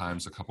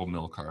sometimes a couple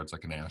mill cards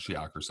like an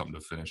Ashiok or something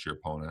to finish your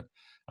opponent.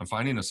 I'm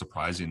finding a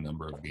surprising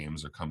number of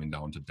games are coming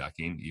down to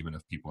decking, even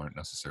if people aren't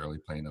necessarily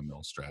playing a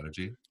mill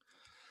strategy.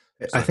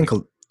 So I think.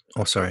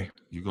 Oh, sorry.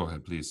 You go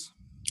ahead, please.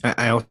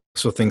 I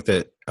also think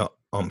that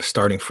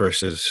starting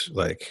first is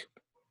like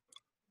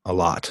a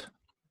lot.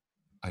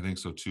 I think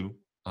so too.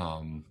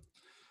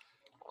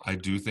 I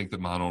do think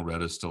that mono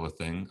red is still a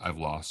thing. I've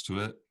lost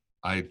to it.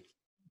 I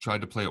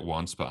tried to play it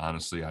once, but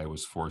honestly, I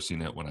was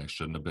forcing it when I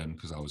shouldn't have been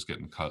because I was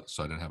getting cut.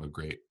 So I didn't have a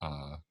great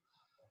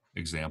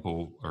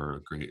example or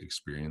a great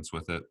experience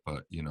with it.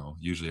 But you know,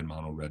 usually in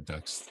mono red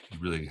decks, you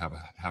really have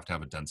to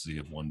have a density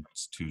of 1s,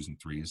 2s, and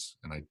 3s,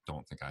 and I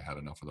don't think I had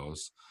enough of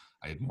those.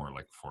 I had more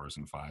like 4s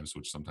and 5s,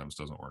 which sometimes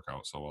doesn't work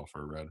out so well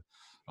for a red.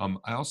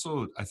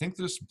 I think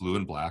this blue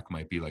and black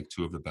might be like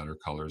 2 of the better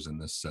colors in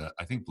this set.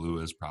 I think blue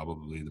is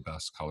probably the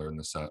best color in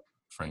the set,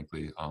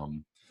 frankly.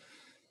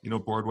 You know,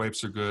 board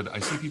wipes are good. I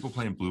see people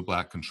playing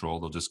blue-black control.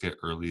 They'll just get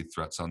early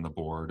threats on the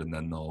board, and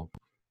then they'll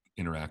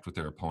interact with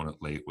their opponent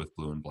late with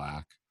blue and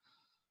black.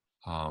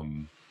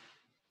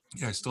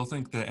 Yeah, I still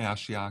think the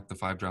Ashiok, the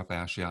 5-drop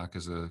Ashiok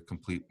is a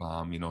complete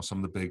bomb. You know, some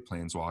of the big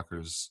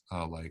planeswalkers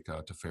like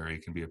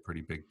Teferi can be a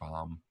pretty big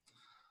bomb.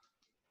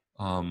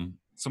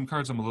 Some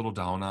cards I'm a little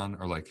down on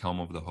are like Helm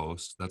of the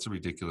Host. That's a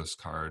ridiculous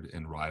card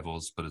in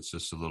Rivals, but it's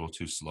just a little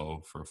too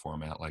slow for a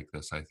format like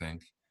this, I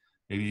think.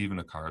 Maybe even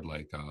a card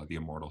like the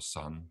Immortal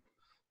Sun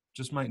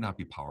just might not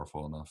be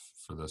powerful enough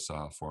for this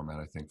format,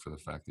 I think, for the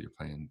fact that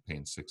you're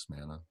paying 6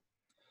 mana.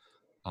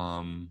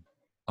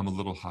 I'm a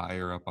little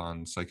higher up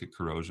on Psychic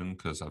Corrosion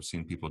because I've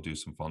seen people do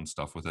some fun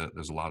stuff with it.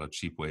 There's a lot of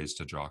cheap ways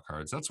to draw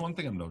cards. That's one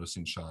thing I'm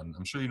noticing, Sean.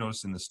 I'm sure you're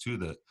noticing this too,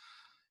 that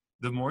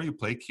the more you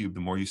play Cube, the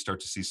more you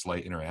start to see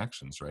slight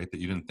interactions, right? That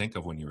you didn't think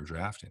of when you were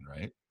drafting,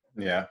 right?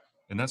 Yeah.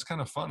 And that's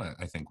kind of fun,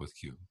 I think, with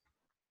Cube.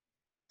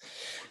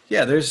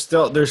 Yeah, there's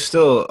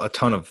still a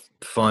ton of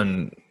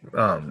fun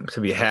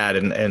to be had,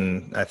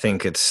 and I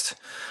think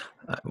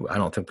I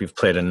don't think we've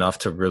played enough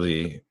to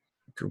really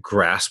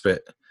grasp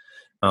it.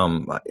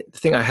 The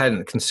thing I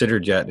hadn't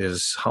considered yet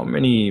is how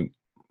many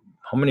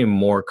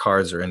more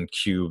cards are in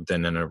Cube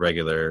than in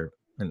an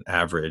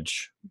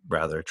average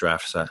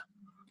draft set.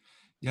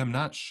 Yeah, I'm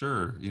not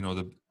sure.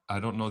 I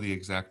don't know the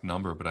exact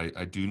number, but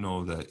I do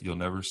know that you'll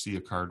never see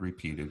a card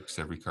repeated because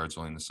every card's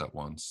only in the set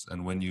once.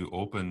 And when you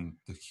open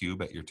the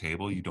cube at your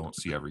table, you don't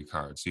see every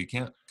card. So you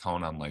can't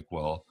count on like,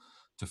 well,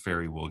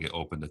 Teferi will get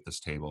opened at this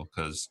table,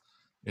 because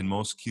in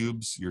most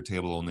cubes, your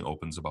table only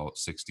opens about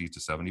 60 to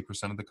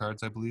 70% of the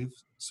cards, I believe.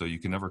 So you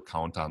can never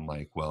count on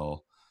like,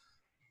 well,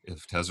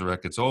 if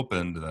Tezzeret gets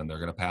opened, then they're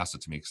going to pass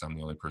it to me because I'm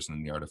the only person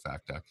in the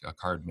artifact deck. A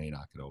card may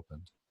not get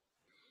opened.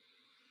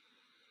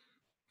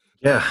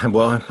 Yeah,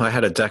 well, I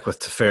had a deck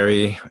with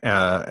Teferi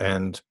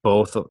and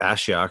both of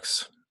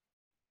Ashioks.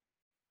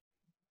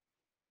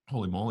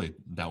 Holy moly,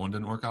 that one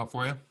didn't work out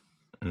for you?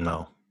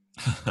 No.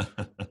 It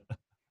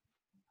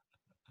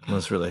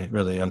was really,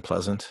 really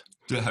unpleasant.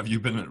 Have you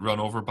been run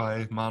over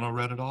by mono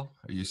red at all?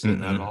 Are you seeing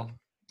that at all?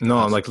 No,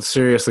 I'm like,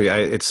 seriously,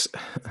 it's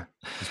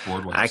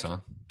board wipes, I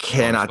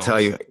cannot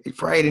tell you.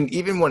 Right, and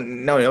even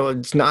when, no,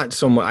 it's not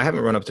so much. I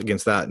haven't run up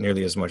against that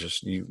nearly as much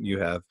as you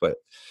have, but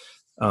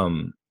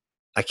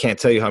I can't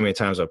tell you how many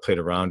times I played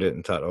around it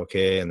and thought,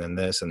 okay, and then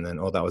this, and then,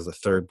 oh, that was the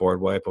third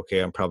board wipe. Okay,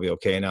 I'm probably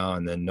okay now.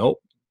 And then, nope,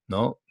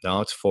 now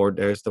it's 4.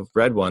 There's the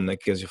red one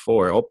that gives you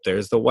 4. Oh,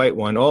 there's the white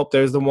one. Oh,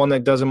 there's the one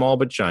that does them all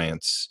but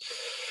giants.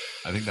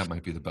 I think that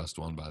might be the best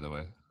one, by the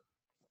way.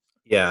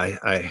 Yeah,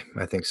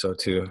 I think so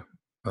too.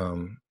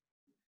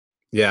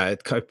 Yeah,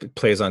 it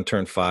plays on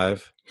turn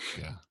 5.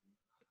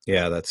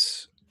 Yeah,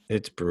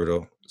 it's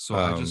brutal. So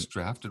I just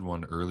drafted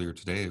one earlier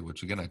today,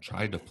 which again I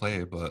tried to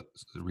play, but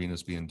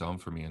Arena's being dumb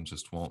for me and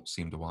just won't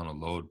seem to want to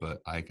load.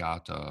 But I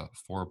got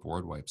 4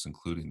 board wipes,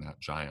 including that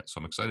giant. So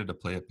I'm excited to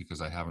play it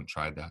because I haven't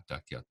tried that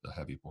deck yet, the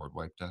heavy board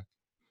wipe deck.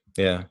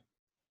 Yeah.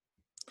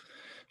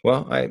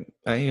 Well, I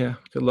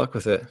good luck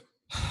with it.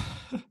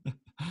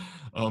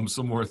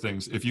 Some more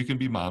things. If you can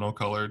be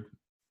monocolored,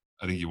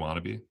 I think you want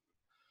to be.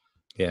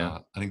 Yeah.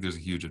 I think there's a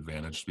huge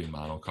advantage to being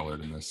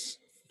monocolored in this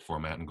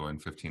format and going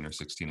 15 or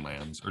 16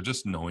 lands, or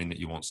just knowing that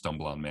you won't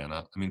stumble on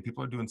mana. I mean,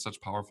 people are doing such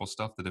powerful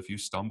stuff that if you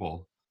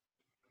stumble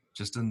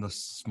just in the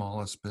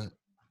smallest bit,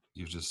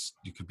 you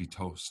could be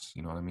toast.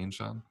 You know what I mean,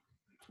 Sean?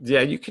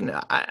 Yeah, you can.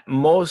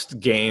 Most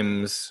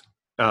games,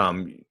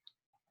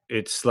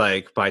 it's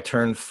like by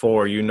turn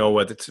 4, you know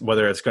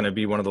whether it's going to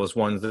be one of those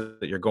ones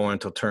that you're going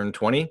until turn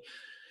 20,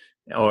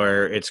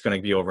 or it's going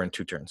to be over in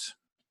 2 turns.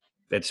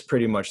 It's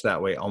pretty much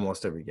that way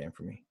almost every game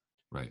for me.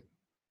 Right.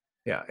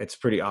 Yeah, it's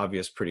pretty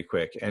obvious pretty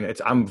quick. And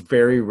I'm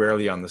very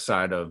rarely on the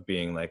side of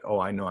being like, oh,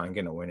 I know I'm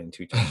going to win in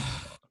 2 turns.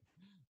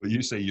 But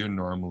you say you're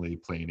normally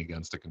playing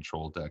against a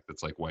control deck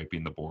that's like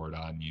wiping the board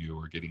on you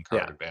or getting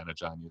card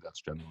advantage on you.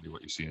 That's generally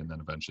what you see. And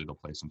then eventually they'll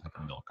play some type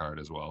of mill card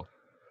as well.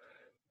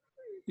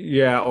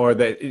 Yeah, or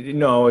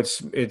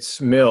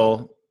it's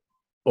mill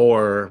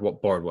or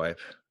board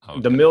wipe.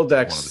 Okay. The mill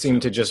decks seem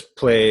to just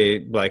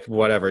play like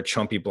whatever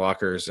chumpy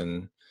blockers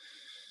and,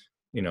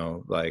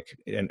 like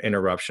an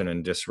interruption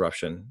and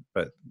disruption.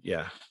 But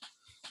yeah.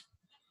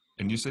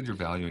 And you said you're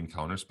valuing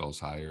counterspells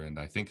higher, and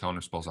I think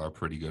counterspells are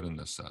pretty good in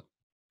this set.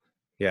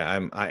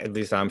 Yeah, at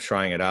least I'm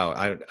trying it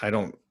out. I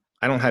don't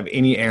have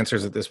any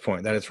answers at this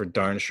point. That is for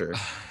darn sure.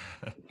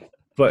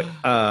 But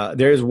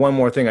there is one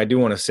more thing I do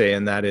want to say,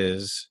 and that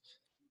is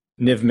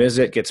Niv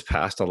Mizzet gets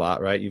passed a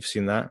lot, right? You've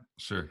seen that?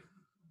 Sure.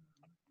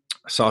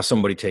 I saw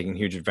somebody taking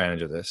huge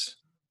advantage of this.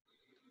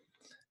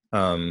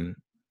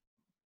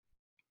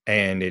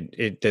 And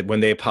it when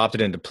they popped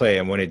it into play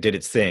and when it did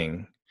its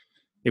thing,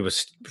 it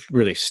was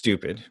really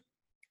stupid.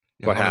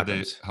 Yeah, what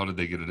happened? How did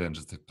they get it in?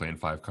 Just playing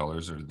 5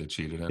 colors, or did they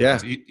cheat it in? Yeah,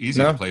 it's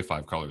easy to play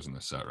 5 colors in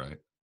this set, right?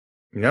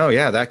 No,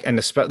 yeah,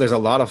 there's a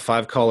lot of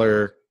 5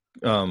 color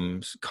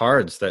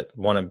cards that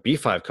want to be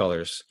 5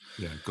 colors.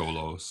 Yeah,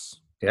 Golos.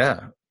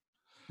 Yeah,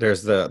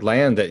 there's the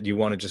land that you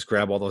want to just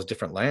grab all those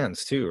different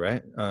lands too,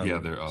 right? Yeah,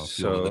 they're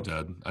Field of the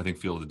Dead. I think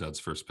Field of the Dead's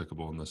first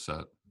pickable in this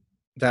set.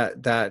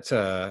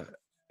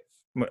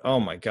 Oh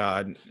my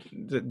God,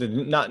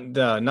 not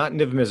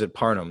Niv Mizzet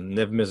Parnum,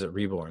 Niv Mizzet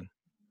Reborn.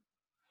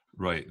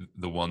 Right,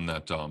 the one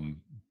that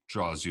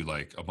draws you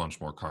like a bunch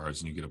more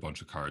cards, and you get a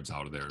bunch of cards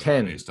out of there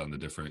 10 based on the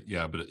different.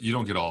 Yeah, but you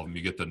don't get all of them.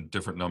 You get the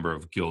different number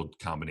of guild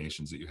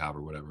combinations that you have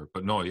or whatever.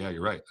 But no, yeah,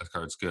 you're right. That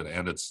card's good,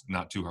 and it's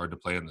not too hard to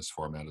play in this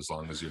format as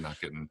long as you're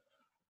not getting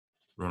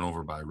run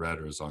over by red,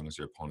 or as long as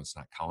your opponent's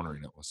not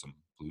countering it with some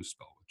blue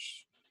spell,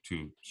 which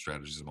 2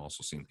 strategies I'm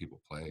also seeing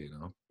people play.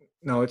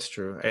 No, it's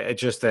true. It's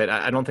just that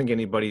I don't think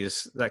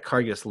that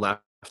card gets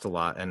left a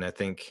lot, and I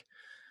think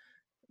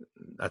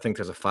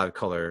there's a 5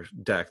 color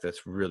deck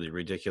that's really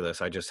ridiculous.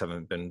 I just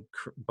haven't been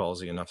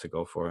ballsy enough to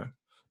go for it.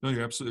 No,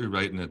 you're absolutely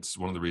right, and it's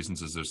one of the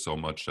reasons is there's so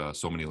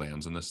many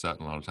lands in this set,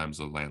 and a lot of times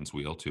the lands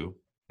wheel too.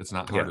 It's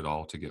not hard at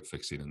all to get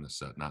fixing in this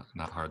set. Not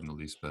hard in the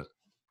least bit.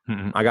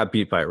 I got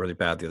beat by it really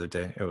bad the other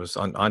day. It was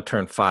on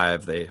turn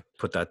 5. They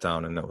put that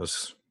down, and it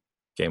was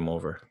game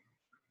over.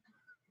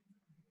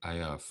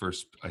 I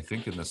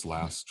think in this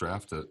last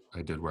draft that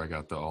I did where I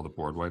got all the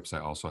board wipes, I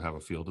also have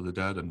a Field of the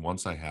Dead. And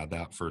once I had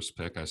that first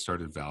pick, I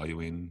started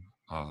valuing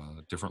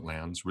different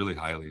lands really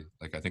highly.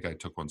 Like I think I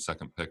took one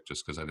second pick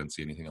just because I didn't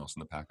see anything else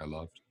in the pack I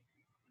loved.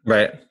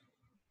 Right.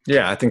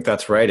 Yeah, I think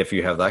that's right. If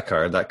you have that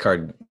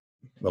card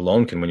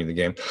alone can win you the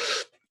game.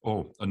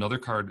 Oh, another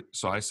card.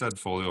 So I said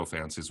Folio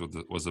Fancies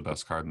was the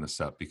best card in the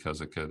set because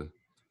it could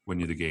win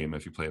you the game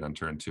if you play it on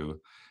turn 2.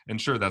 And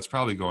sure, that's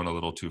probably going a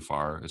little too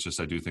far. It's just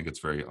I do think it's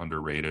very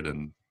underrated,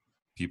 and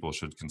people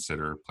should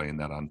consider playing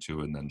that on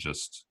 2 and then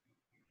just,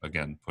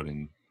 again,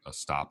 putting a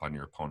stop on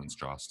your opponent's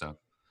draw step,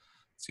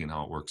 seeing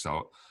how it works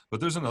out. But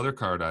there's another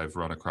card I've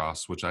run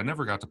across, which I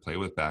never got to play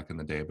with back in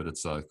the day, but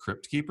it's a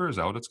Crypt Keeper. Is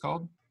that what it's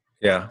called?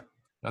 Yeah.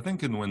 That thing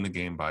can win the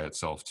game by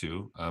itself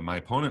too. My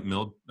opponent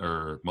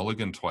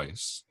mulliganed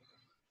twice.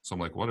 So I'm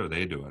like, what are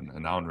they doing?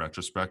 And now in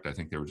retrospect, I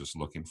think they were just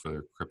looking for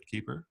their Crypt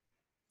Keeper.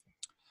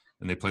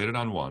 And they played it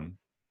on 1.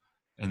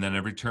 And then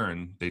every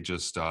turn, they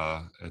just,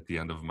 at the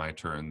end of my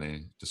turn,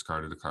 they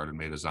discarded a card and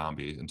made a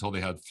zombie until they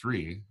had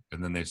 3.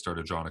 And then they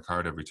started drawing a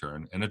card every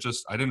turn. And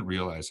I didn't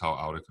realize how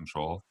out of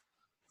control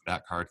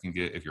that card can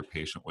get if you're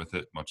patient with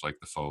it, much like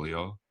the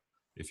Folio.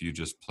 If you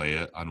just play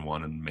it on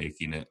 1 and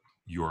making it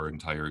your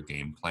entire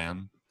game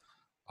plan,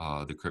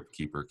 the Crypt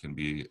Keeper can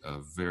be a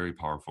very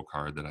powerful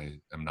card that I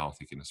am now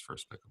thinking is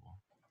first pickable.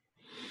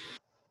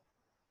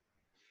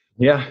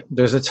 Yeah,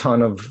 there's a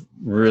ton of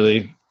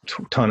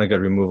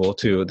good removal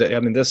too. I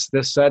mean, this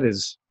set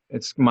it's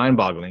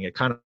mind-boggling. It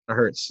kind of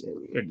hurts.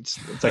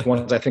 It's like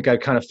once I think I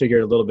kind of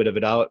figured a little bit of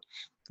it out,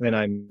 and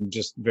I'm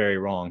just very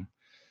wrong.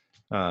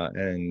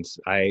 And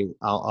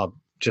I'll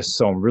just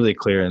so I'm really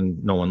clear,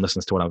 and no one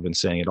listens to what I've been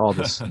saying at all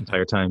this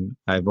entire time.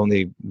 I've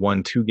only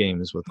won 2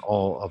 games with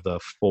all of the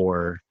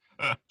 4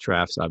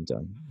 drafts I've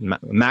done,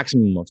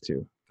 maximum of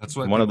 2. That's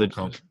why one of the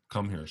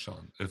come here,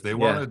 Sean. If they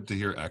wanted to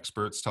hear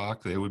experts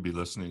talk, they would be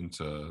listening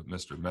to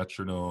Mr.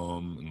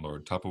 Metronome and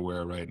Lord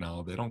Tupperware right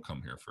now. They don't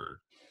come here for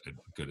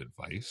good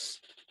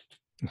advice.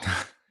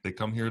 They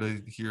come here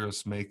to hear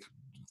us make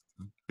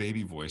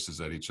baby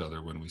voices at each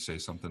other when we say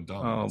something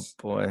dumb. Oh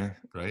boy!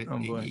 Right? Oh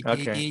boy!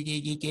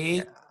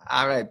 Okay.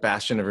 All right,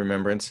 Bastion of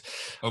Remembrance.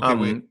 Okay,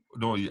 wait.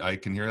 No, I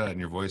can hear that in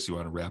your voice. You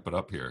want to wrap it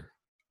up here.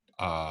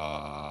 The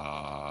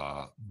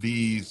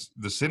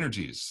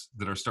synergies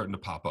that are starting to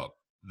pop up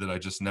that I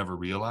just never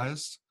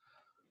realized.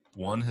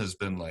 One has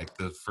been like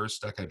the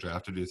first deck I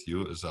drafted with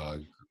you is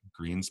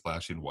green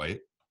splashing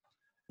white.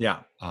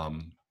 Yeah.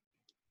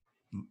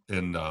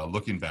 And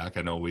looking back,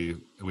 I know we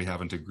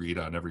haven't agreed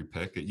on every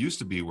pick. It used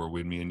to be where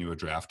when me and you would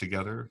draft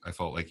together, I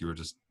felt like you were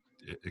just,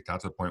 it got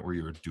to the point where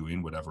you were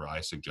doing whatever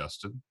I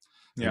suggested.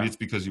 Maybe it's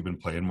because you've been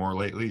playing more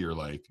lately. You're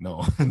like,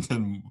 no. And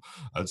then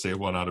I'd say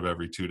 1 out of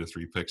every 2 to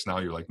 3 picks. Now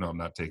you're like, no, I'm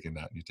not taking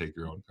that. And you take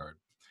your own card.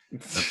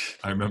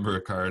 I remember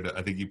a card,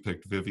 I think you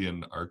picked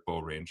Vivian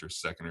Arcbow Ranger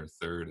 2nd or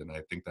 3rd. And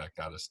I think that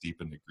got us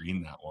deep into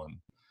green that one.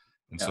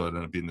 And so it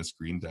ended up being this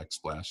green deck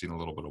splashing a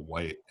little bit of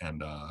white.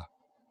 And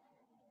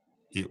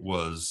it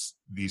was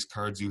these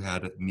cards you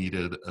had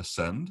needed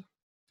Ascend.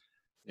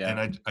 Yeah.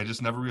 And I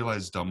just never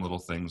realized dumb little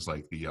things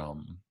like the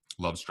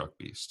Lovestruck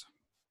Beast.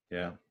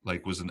 Yeah.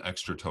 Like was an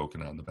extra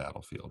token on the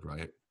battlefield,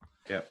 right?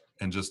 Yeah.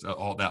 And just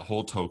all that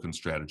whole token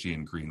strategy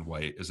in green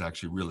white is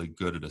actually really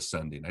good at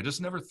ascending. I just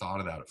never thought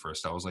of that at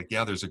first. I was like,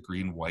 yeah, there's a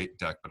green white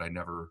deck, but I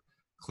never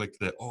clicked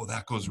that. Oh,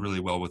 that goes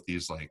really well with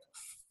these like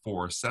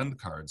 4 ascend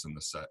cards in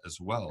the set as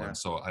well. Yeah. And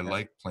so I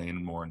like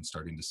playing more and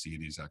starting to see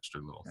these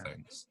extra little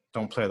things.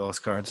 Don't play those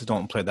cards.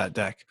 Don't play that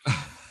deck.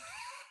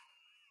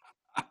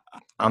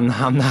 I'm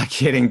not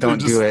kidding. Don't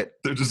do it.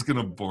 They're just going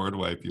to board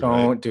wipe you.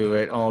 Don't do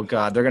it. Oh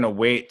God. They're going to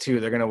wait too.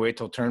 They're going to wait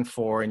till turn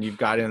 4 and you've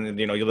got in,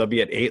 you'll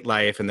be at 8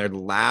 life and they're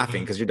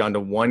laughing because you're down to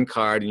 1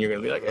 card and you're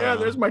going to be like, yeah,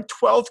 there's my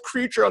 12th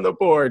creature on the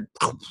board.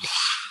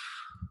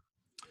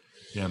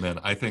 Yeah, man.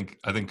 I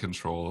think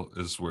control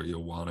is where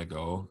you'll want to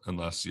go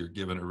unless you're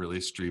given a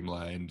really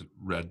streamlined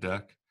red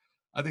deck.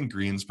 I think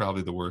green's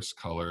probably the worst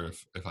color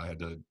if I had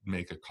to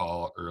make a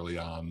call early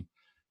on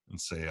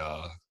and say,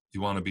 you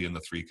want to be in the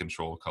 3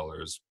 control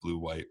colors, blue,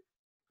 white,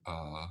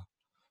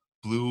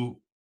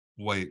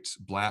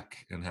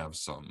 black, and have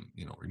some,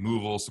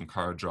 removal, some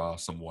card draw,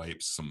 some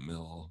wipes, some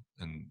mill,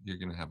 and you're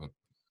going to have a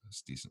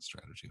decent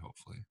strategy,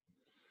 hopefully.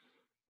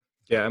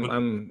 Yeah,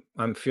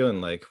 I'm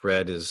feeling like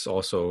red is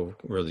also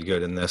really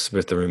good in this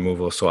with the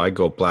removal. So I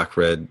go black,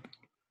 red.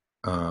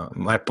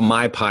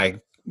 My pie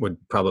would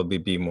probably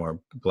be more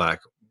black,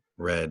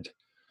 red,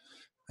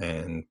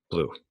 and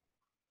blue.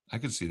 I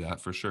could see that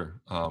for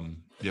sure. I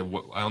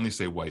only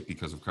say white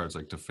because of cards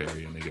like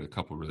Teferi, and they get a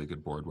couple really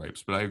good board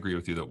wipes. But I agree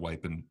with you that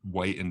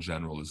white in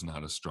general is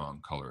not a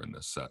strong color in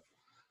this set.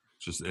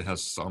 Just it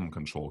has some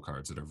control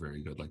cards that are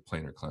very good, like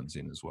Planar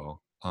Cleansing as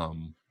well.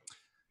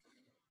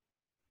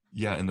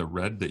 Yeah, and the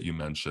red that you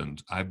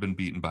mentioned, I've been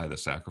beaten by the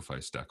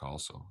Sacrifice deck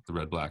also, the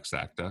red-black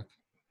sack deck.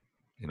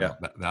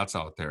 That's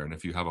out there. And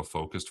if you have a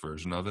focused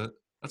version of it,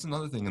 That's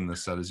another thing in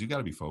this set is you got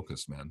to be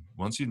focused, man.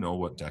 Once you know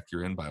what deck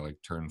you're in by like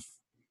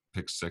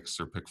pick 6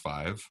 or pick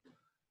 5,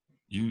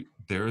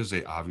 there is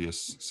a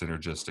obvious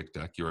synergistic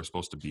deck you are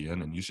supposed to be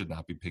in, and you should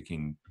not be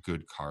picking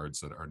good cards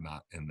that are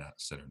not in that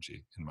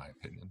synergy, in my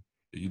opinion.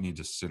 You need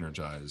to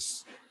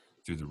synergize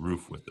through the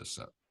roof with this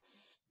set.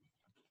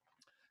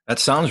 That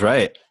sounds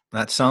right.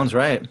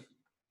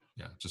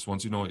 Yeah, just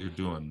once you know what you're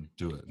doing,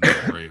 do it. And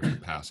don't worry if you're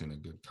passing a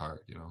good card,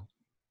 you know?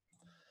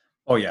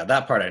 Oh yeah,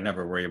 that part I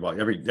never worry about.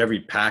 Every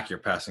pack you're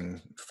passing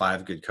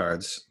 5 good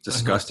cards.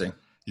 Disgusting.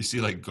 You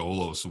see like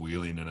Golos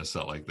wheeling in a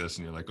set like this,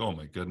 and you're like, oh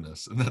my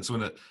goodness. And that's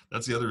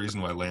the other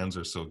reason why lands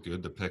are so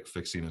good to pick.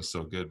 Fixing is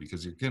so good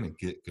because you're going to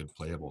get good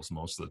playables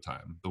most of the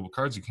time. The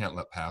cards you can't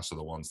let pass are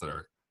the ones that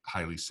are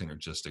highly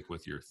synergistic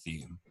with your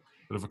theme.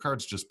 But if a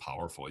card's just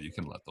powerful, you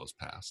can let those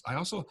pass. I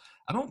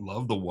don't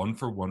love the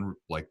 1-for-1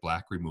 like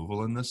black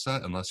removal in this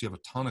set unless you have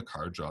a ton of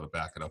card draw to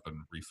back it up and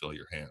refill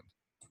your hand.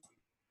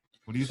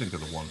 What do you think of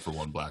the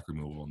 1-for-1 black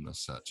removal in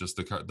this set? Just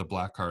the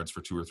black cards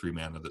for 2 or 3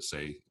 mana that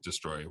say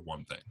destroy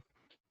one thing.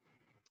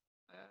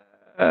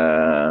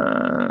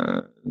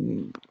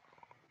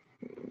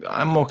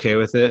 I'm okay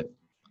with it.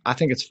 I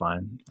think it's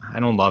fine. I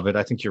don't love it.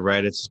 I think you're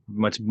right. It's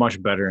much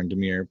better in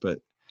Dimir, but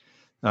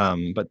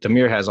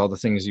Dimir has all the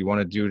things you want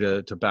to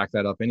do to back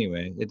that up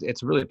anyway.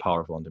 It's really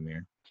powerful in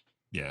Dimir.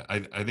 Yeah,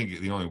 I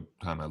think the only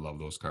time I love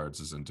those cards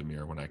is in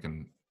Dimir when I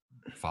can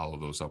follow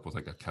those up with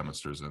like a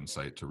Chemister's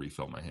Insight to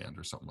refill my hand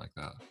or something like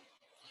that,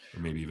 or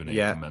maybe even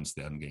commence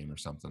the end game or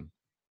something.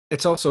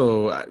 It's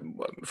also,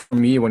 for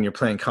me, when you're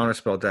playing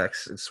counterspell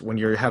decks, it's when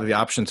you have the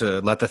option to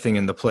let the thing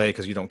into play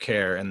because you don't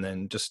care and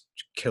then just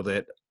kill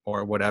it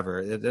or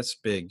whatever. That's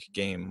big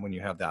game when you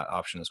have that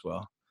option as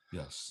well.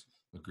 Yes,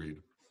 agreed.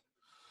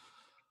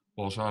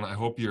 Well, Sean, I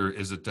hope your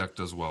Izzet deck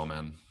does well,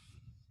 man.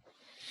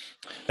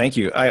 Thank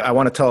you. I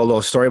want to tell a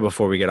little story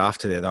before we get off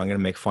today, though. I'm going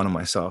to make fun of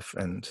myself,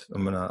 and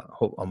I'm going to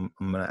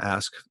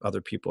ask other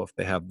people if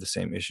they have the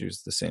same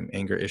issues, the same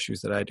anger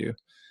issues that I do.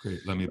 Great.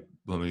 Let me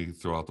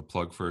throw out the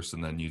plug first,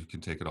 and then you can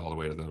take it all the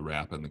way to the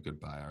wrap and the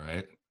goodbye. All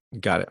right.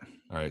 Got it.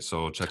 All right.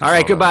 So check. All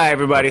right. Goodbye,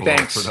 everybody.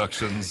 Thanks.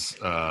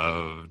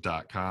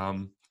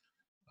 Productions.com.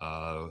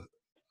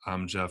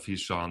 I'm Jeff. He's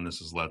Sean.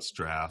 This is Let's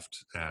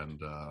Draft, and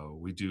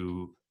we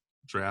do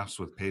drafts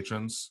with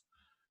patrons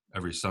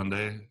every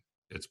Sunday.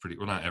 It's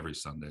not every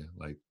Sunday,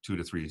 like 2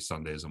 to 3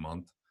 Sundays a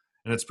month.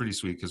 And it's pretty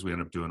sweet because we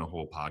end up doing a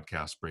whole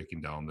podcast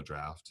breaking down the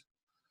draft.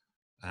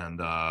 And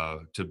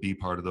to be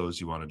part of those,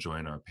 you want to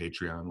join our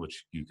Patreon,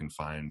 which you can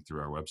find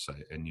through our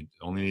website. And you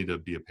only need to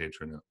be a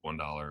patron at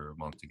 $1 a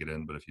month to get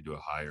in. But if you do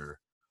a higher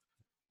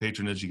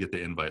patronage, you get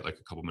the invite like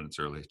a couple minutes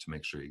early to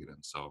make sure you get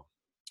in. So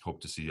hope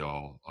to see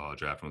y'all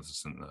drafting with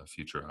us in the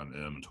future on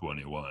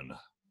M21.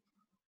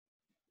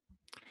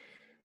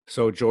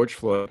 So George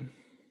Floyd,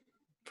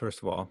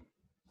 first of all.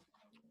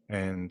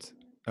 And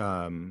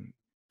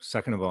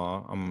second of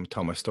all, I'm going to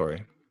tell my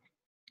story.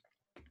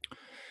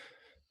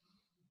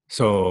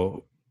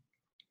 So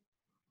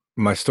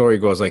my story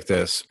goes like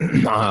this.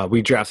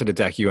 We drafted a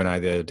deck, you and I,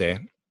 the other day.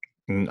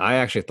 And I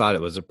actually thought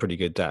it was a pretty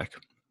good deck.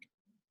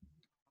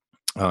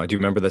 Do you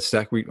remember this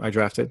deck we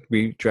drafted?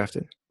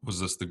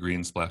 Was this the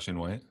green splashing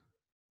white?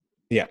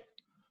 Yeah.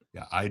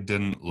 Yeah, I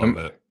didn't love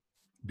it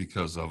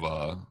because of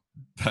I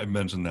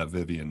mentioned that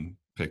Vivian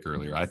pick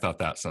earlier. I thought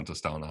that sent us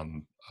down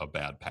on a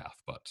bad path,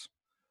 but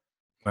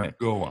right.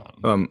 Go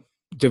on.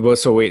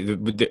 So wait,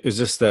 is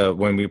this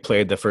when we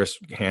played the first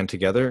hand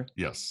together?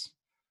 Yes.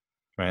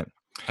 Right.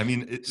 I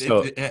mean,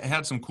 it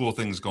had some cool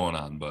things going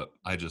on, but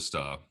I just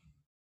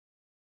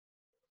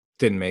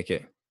didn't make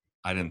it.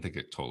 I didn't think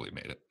it totally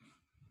made it.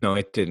 No,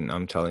 it didn't.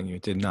 I'm telling you,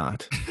 it did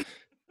not.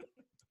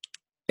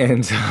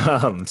 And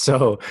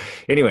so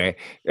anyway,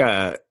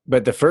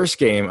 but the first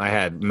game I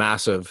had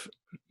massive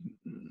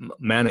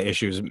mana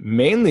issues,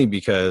 mainly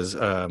because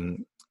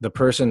the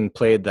person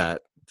played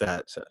that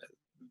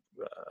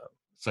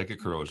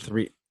Psychic Corrosion.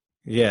 3.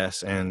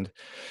 Yes, and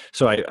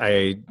so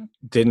I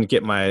didn't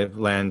get my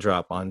land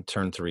drop on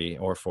turn 3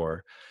 or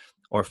 4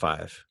 or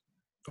 5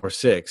 or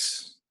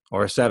 6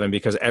 or 7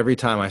 because every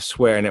time I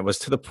swear, and it was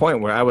to the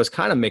point where I was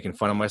kind of making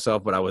fun of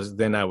myself, but I was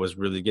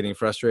really getting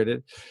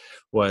frustrated.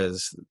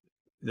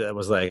 That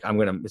was like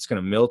it's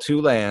gonna mill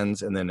 2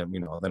 lands, and then I'm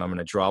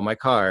gonna draw my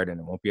card, and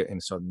it won't be,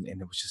 and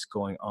it was just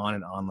going on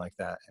and on like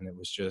that, and it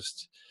was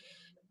just.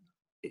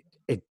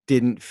 It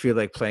didn't feel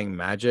like playing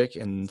Magic,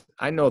 and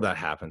I know that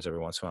happens every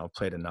once in a while. I've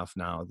played enough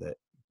now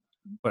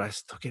but I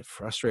still get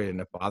frustrated, and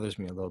it bothers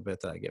me a little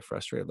bit that I get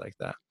frustrated like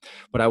that.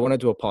 But I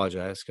wanted to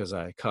apologize because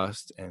I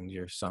cussed, and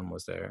your son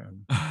was there,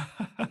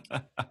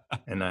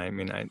 and I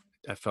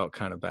felt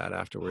kind of bad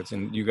afterwards.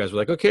 And you guys were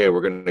like, "Okay,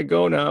 we're gonna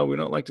go now. We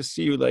don't like to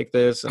see you like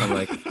this," and I'm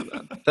like,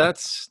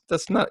 "That's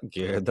not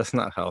good. That's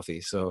not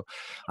healthy." So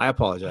I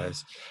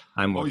apologize.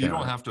 You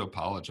don't have to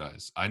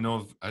apologize. I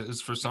know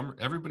it's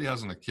everybody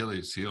has an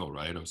Achilles heel,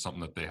 right? Of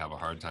something that they have a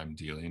hard time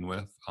dealing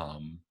with.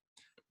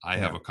 I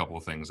have a couple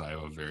of things I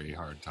have a very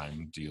hard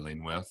time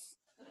dealing with.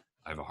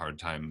 I have a hard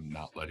time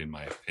not letting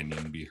my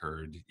opinion be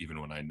heard,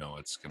 even when I know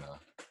it's going to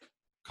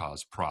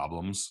cause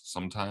problems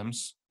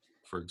sometimes.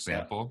 for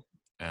example.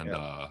 And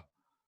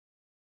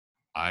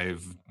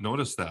I've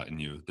noticed that in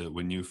you, that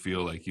when you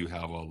feel like you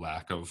have a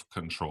lack of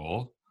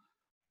control,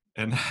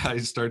 and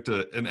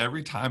and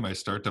every time I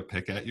start to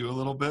pick at you a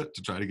little bit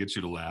to try to get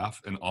you to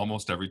laugh, and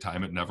almost every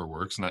time it never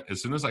works. And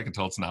as soon as I can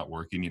tell it's not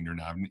working and you're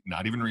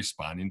not even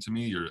responding to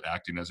me, you're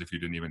acting as if you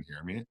didn't even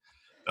hear me.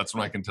 That's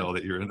when I can tell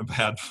that you're in a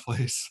bad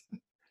place.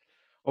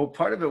 Well,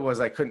 part of it was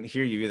I couldn't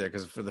hear you either,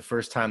 because for the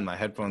first time my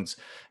headphones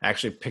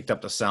actually picked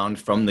up the sound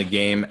from the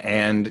game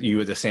and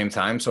you at the same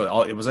time.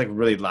 So it was like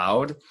really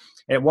loud.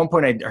 At one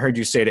point I heard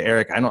you say to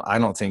Eric, I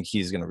don't think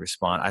he's going to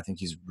respond. I think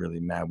he's really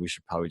mad. We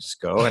should probably just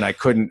go. And I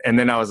couldn't. And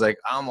then I was like,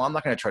 I'm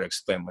not going to try to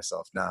explain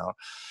myself now.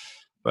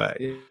 But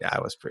yeah,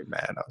 I was pretty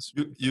mad.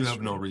 You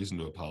have no reason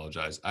to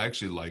apologize. I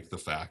actually like the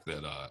fact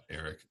that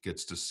Eric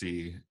gets to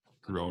see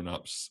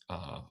grown-ups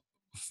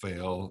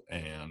fail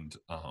and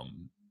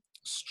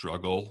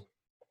struggle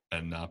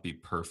and not be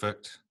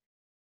perfect,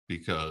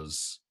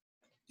 because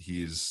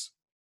he's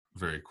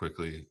very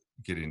quickly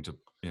getting to,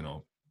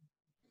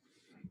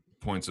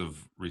 points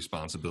of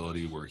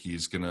responsibility where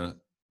he's gonna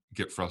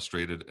get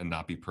frustrated and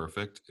not be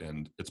perfect.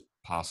 And it's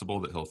possible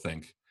that he'll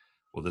think,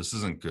 well, this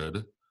isn't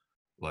good.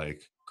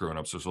 Like,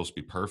 grown-ups are supposed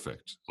to be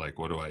perfect. Like,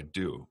 what do I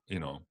do?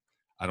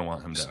 I don't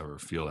want him to ever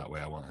feel that way.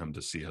 I want him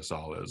to see us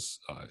all as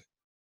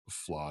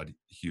flawed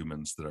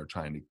humans that are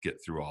trying to get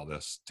through all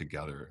this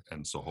together.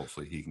 And so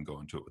hopefully he can go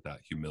into it with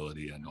that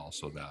humility, and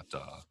also that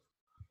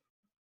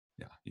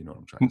you know what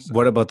I'm trying to say.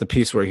 What about the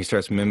piece where he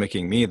starts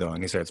mimicking me though,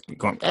 and he starts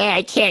going,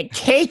 I can't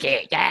take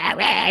it,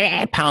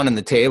 pounding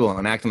the table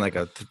and acting like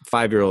a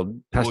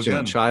 5-year-old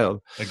pestilent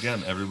child.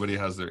 Again, everybody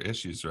has their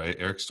issues, right?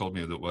 Eric's told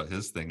me that what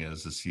his thing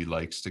is he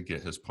likes to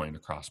get his point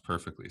across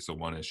perfectly. So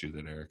one issue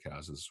that Eric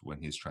has is when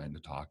he's trying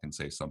to talk and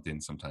say something,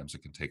 sometimes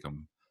it can take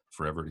him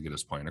forever to get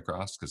his point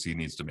across, because he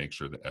needs to make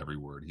sure that every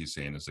word he's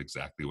saying is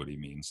exactly what he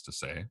means to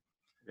say.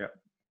 Yeah.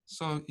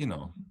 So,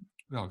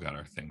 we all got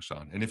our thing,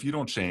 Sean. And if you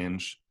don't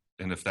change,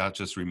 and if that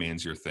just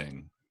remains your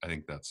thing, I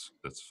think that's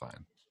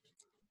fine.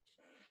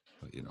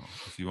 But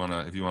if you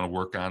wanna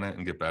work on it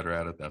and get better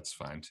at it, that's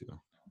fine too.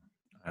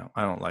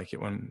 I don't like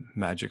it when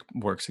magic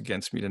works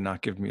against me to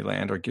not give me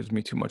land or gives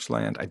me too much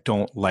land. I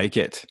don't like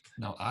it.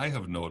 Now, I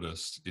have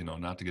noticed,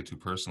 not to get too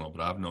personal,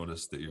 but I've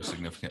noticed that your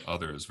significant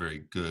other is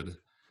very good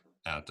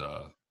at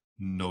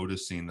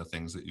noticing the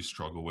things that you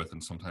struggle with,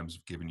 and sometimes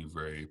giving you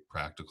very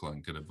practical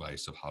and good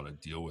advice of how to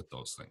deal with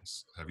those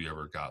things. Have you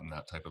ever gotten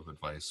that type of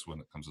advice when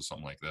it comes to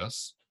something like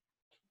this?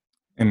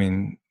 I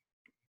mean,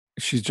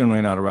 she's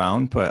generally not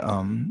around, but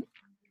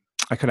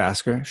I could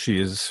ask her. She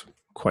is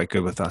quite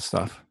good with that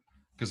stuff.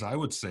 Because I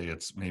would say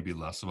it's maybe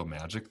less of a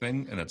magic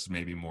thing, and it's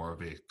maybe more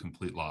of a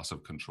complete loss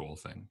of control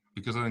thing.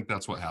 Because I think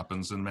that's what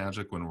happens in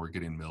Magic when we're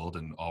getting milled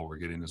and all we're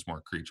getting is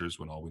more creatures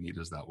when all we need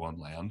is that one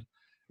land.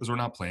 Because we're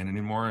not playing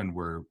anymore, and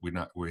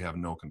we have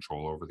no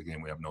control over the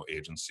game. We have no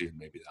agency, and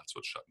maybe that's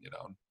what's shutting you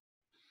down.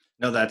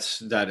 No, that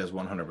is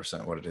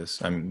 100% what it is.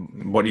 I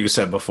mean, what you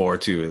said before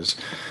too is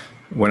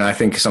when I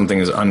think something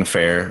is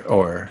unfair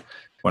or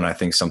when I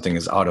think something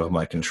is out of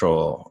my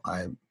control,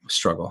 I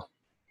struggle.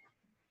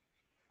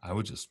 I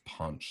would just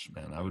punch,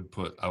 man. I would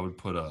put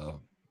a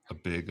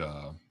big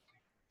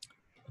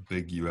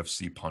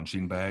UFC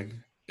punching bag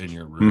in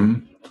your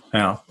room. Mm-hmm.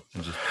 Yeah,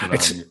 and just put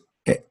it on your.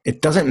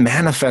 It doesn't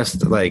manifest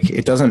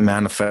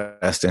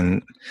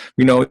and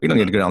you don't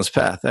need to go down this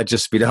path. That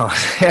just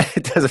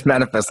it doesn't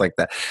manifest like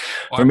that.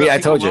 Well, for me, I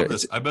told you,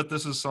 I bet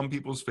this is some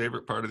people's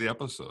favorite part of the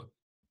episode.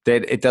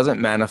 That it doesn't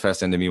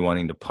manifest into me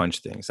wanting to punch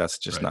things. That's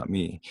just not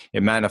me.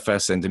 It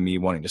manifests into me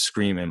wanting to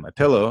scream in my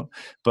pillow,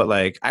 but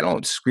like, I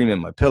don't scream in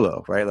my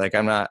pillow, right? Like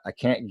I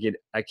can't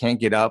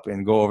get up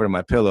and go over to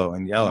my pillow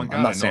and yell. Oh my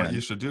God, I know what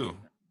you should do.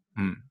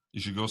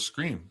 You should go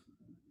scream.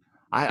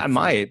 I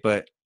might,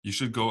 but you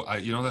should go.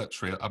 That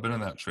trail. I've been in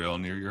that trail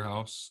near your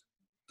house.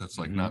 That's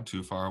like not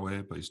too far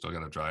away, but you still got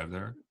to drive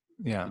there.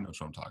 Yeah, you know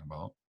what I'm talking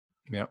about.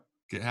 Yeah.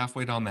 Get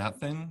halfway down that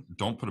thing.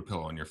 Don't put a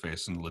pillow on your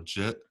face and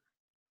legit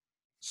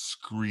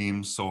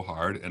scream so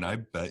hard, and I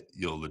bet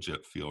you'll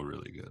legit feel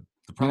really good.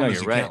 The problem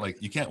is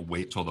you can't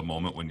wait till the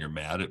moment when you're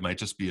mad. It might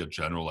just be a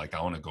general I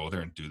want to go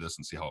there and do this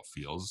and see how it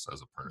feels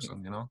as a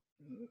person.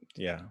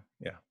 Yeah.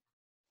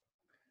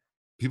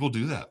 People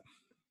do that.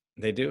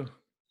 They do.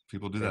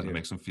 People do that. It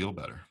makes them feel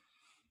better.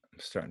 I'm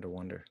starting to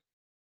wonder.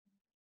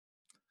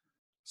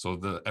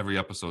 So every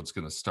episode's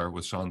going to start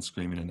with Sean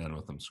screaming and end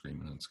with him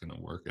screaming. And it's going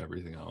to work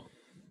everything out.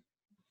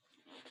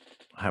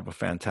 Have a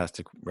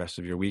fantastic rest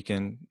of your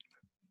weekend.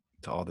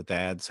 To all the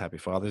dads, happy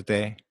Father's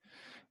Day.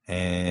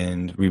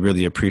 And we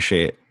really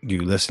appreciate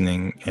you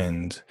listening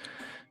and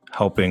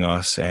helping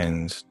us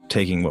and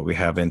taking what we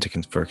have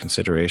for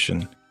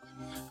consideration.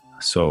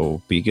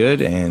 So be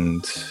good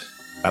and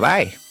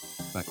bye-bye.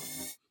 Bye.